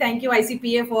 Rajiv. Thank you,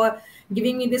 ICPA, for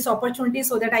giving me this opportunity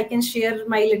so that I can share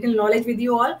my little knowledge with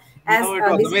you all. As No, it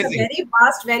was this is a amazing.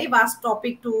 very vast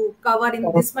topic to cover in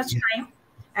this much Yeah. time.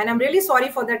 And I'm really sorry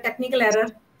for the technical error.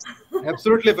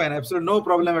 Absolutely fine. Absolutely no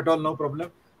problem at all. No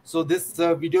problem. So this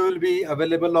video will be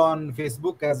available on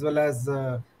Facebook as well as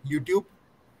YouTube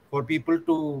for people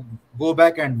to go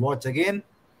back and watch again.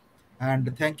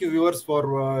 And thank you, viewers,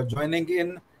 for joining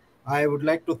in. I would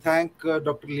like to thank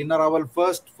Dr. Leena Rawal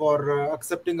first for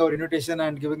accepting our invitation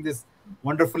and giving this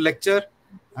wonderful lecture.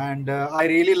 And I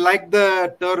really like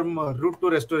the term route to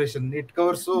restoration. It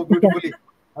covers so beautifully.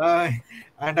 Uh,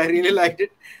 and I really liked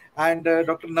it. And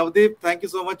Dr. Navdeep, thank you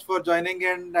so much for joining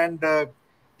in and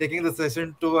taking the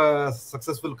session to a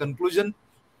successful conclusion.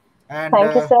 And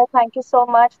Thank you, sir. Thank you so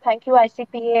much. Thank you,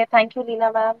 ICPA. Thank you,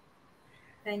 Leena ma'am.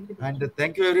 Thank you. And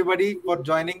thank you everybody for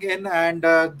joining in. And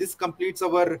this completes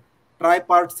our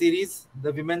tri-part series,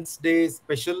 the Women's Day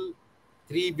special.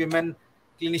 Three women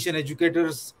clinician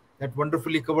educators that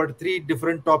wonderfully covered three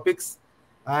different topics.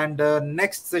 And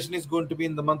next session is going to be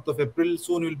in the month of April.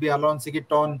 Soon we'll be announcing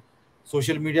it on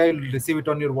social media. You'll receive it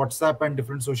on your WhatsApp and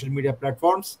different social media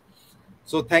platforms.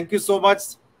 So thank you so much.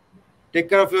 Take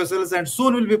care of yourselves. And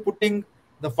soon we'll be putting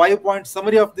the 5-point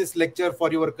summary of this lecture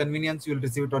for your convenience. You'll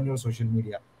receive it on your social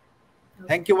media. Okay.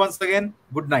 Thank you once again.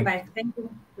 Good night. Bye. Thank you.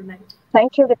 Good night.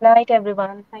 Thank you. Good night,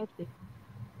 everyone. Thank you.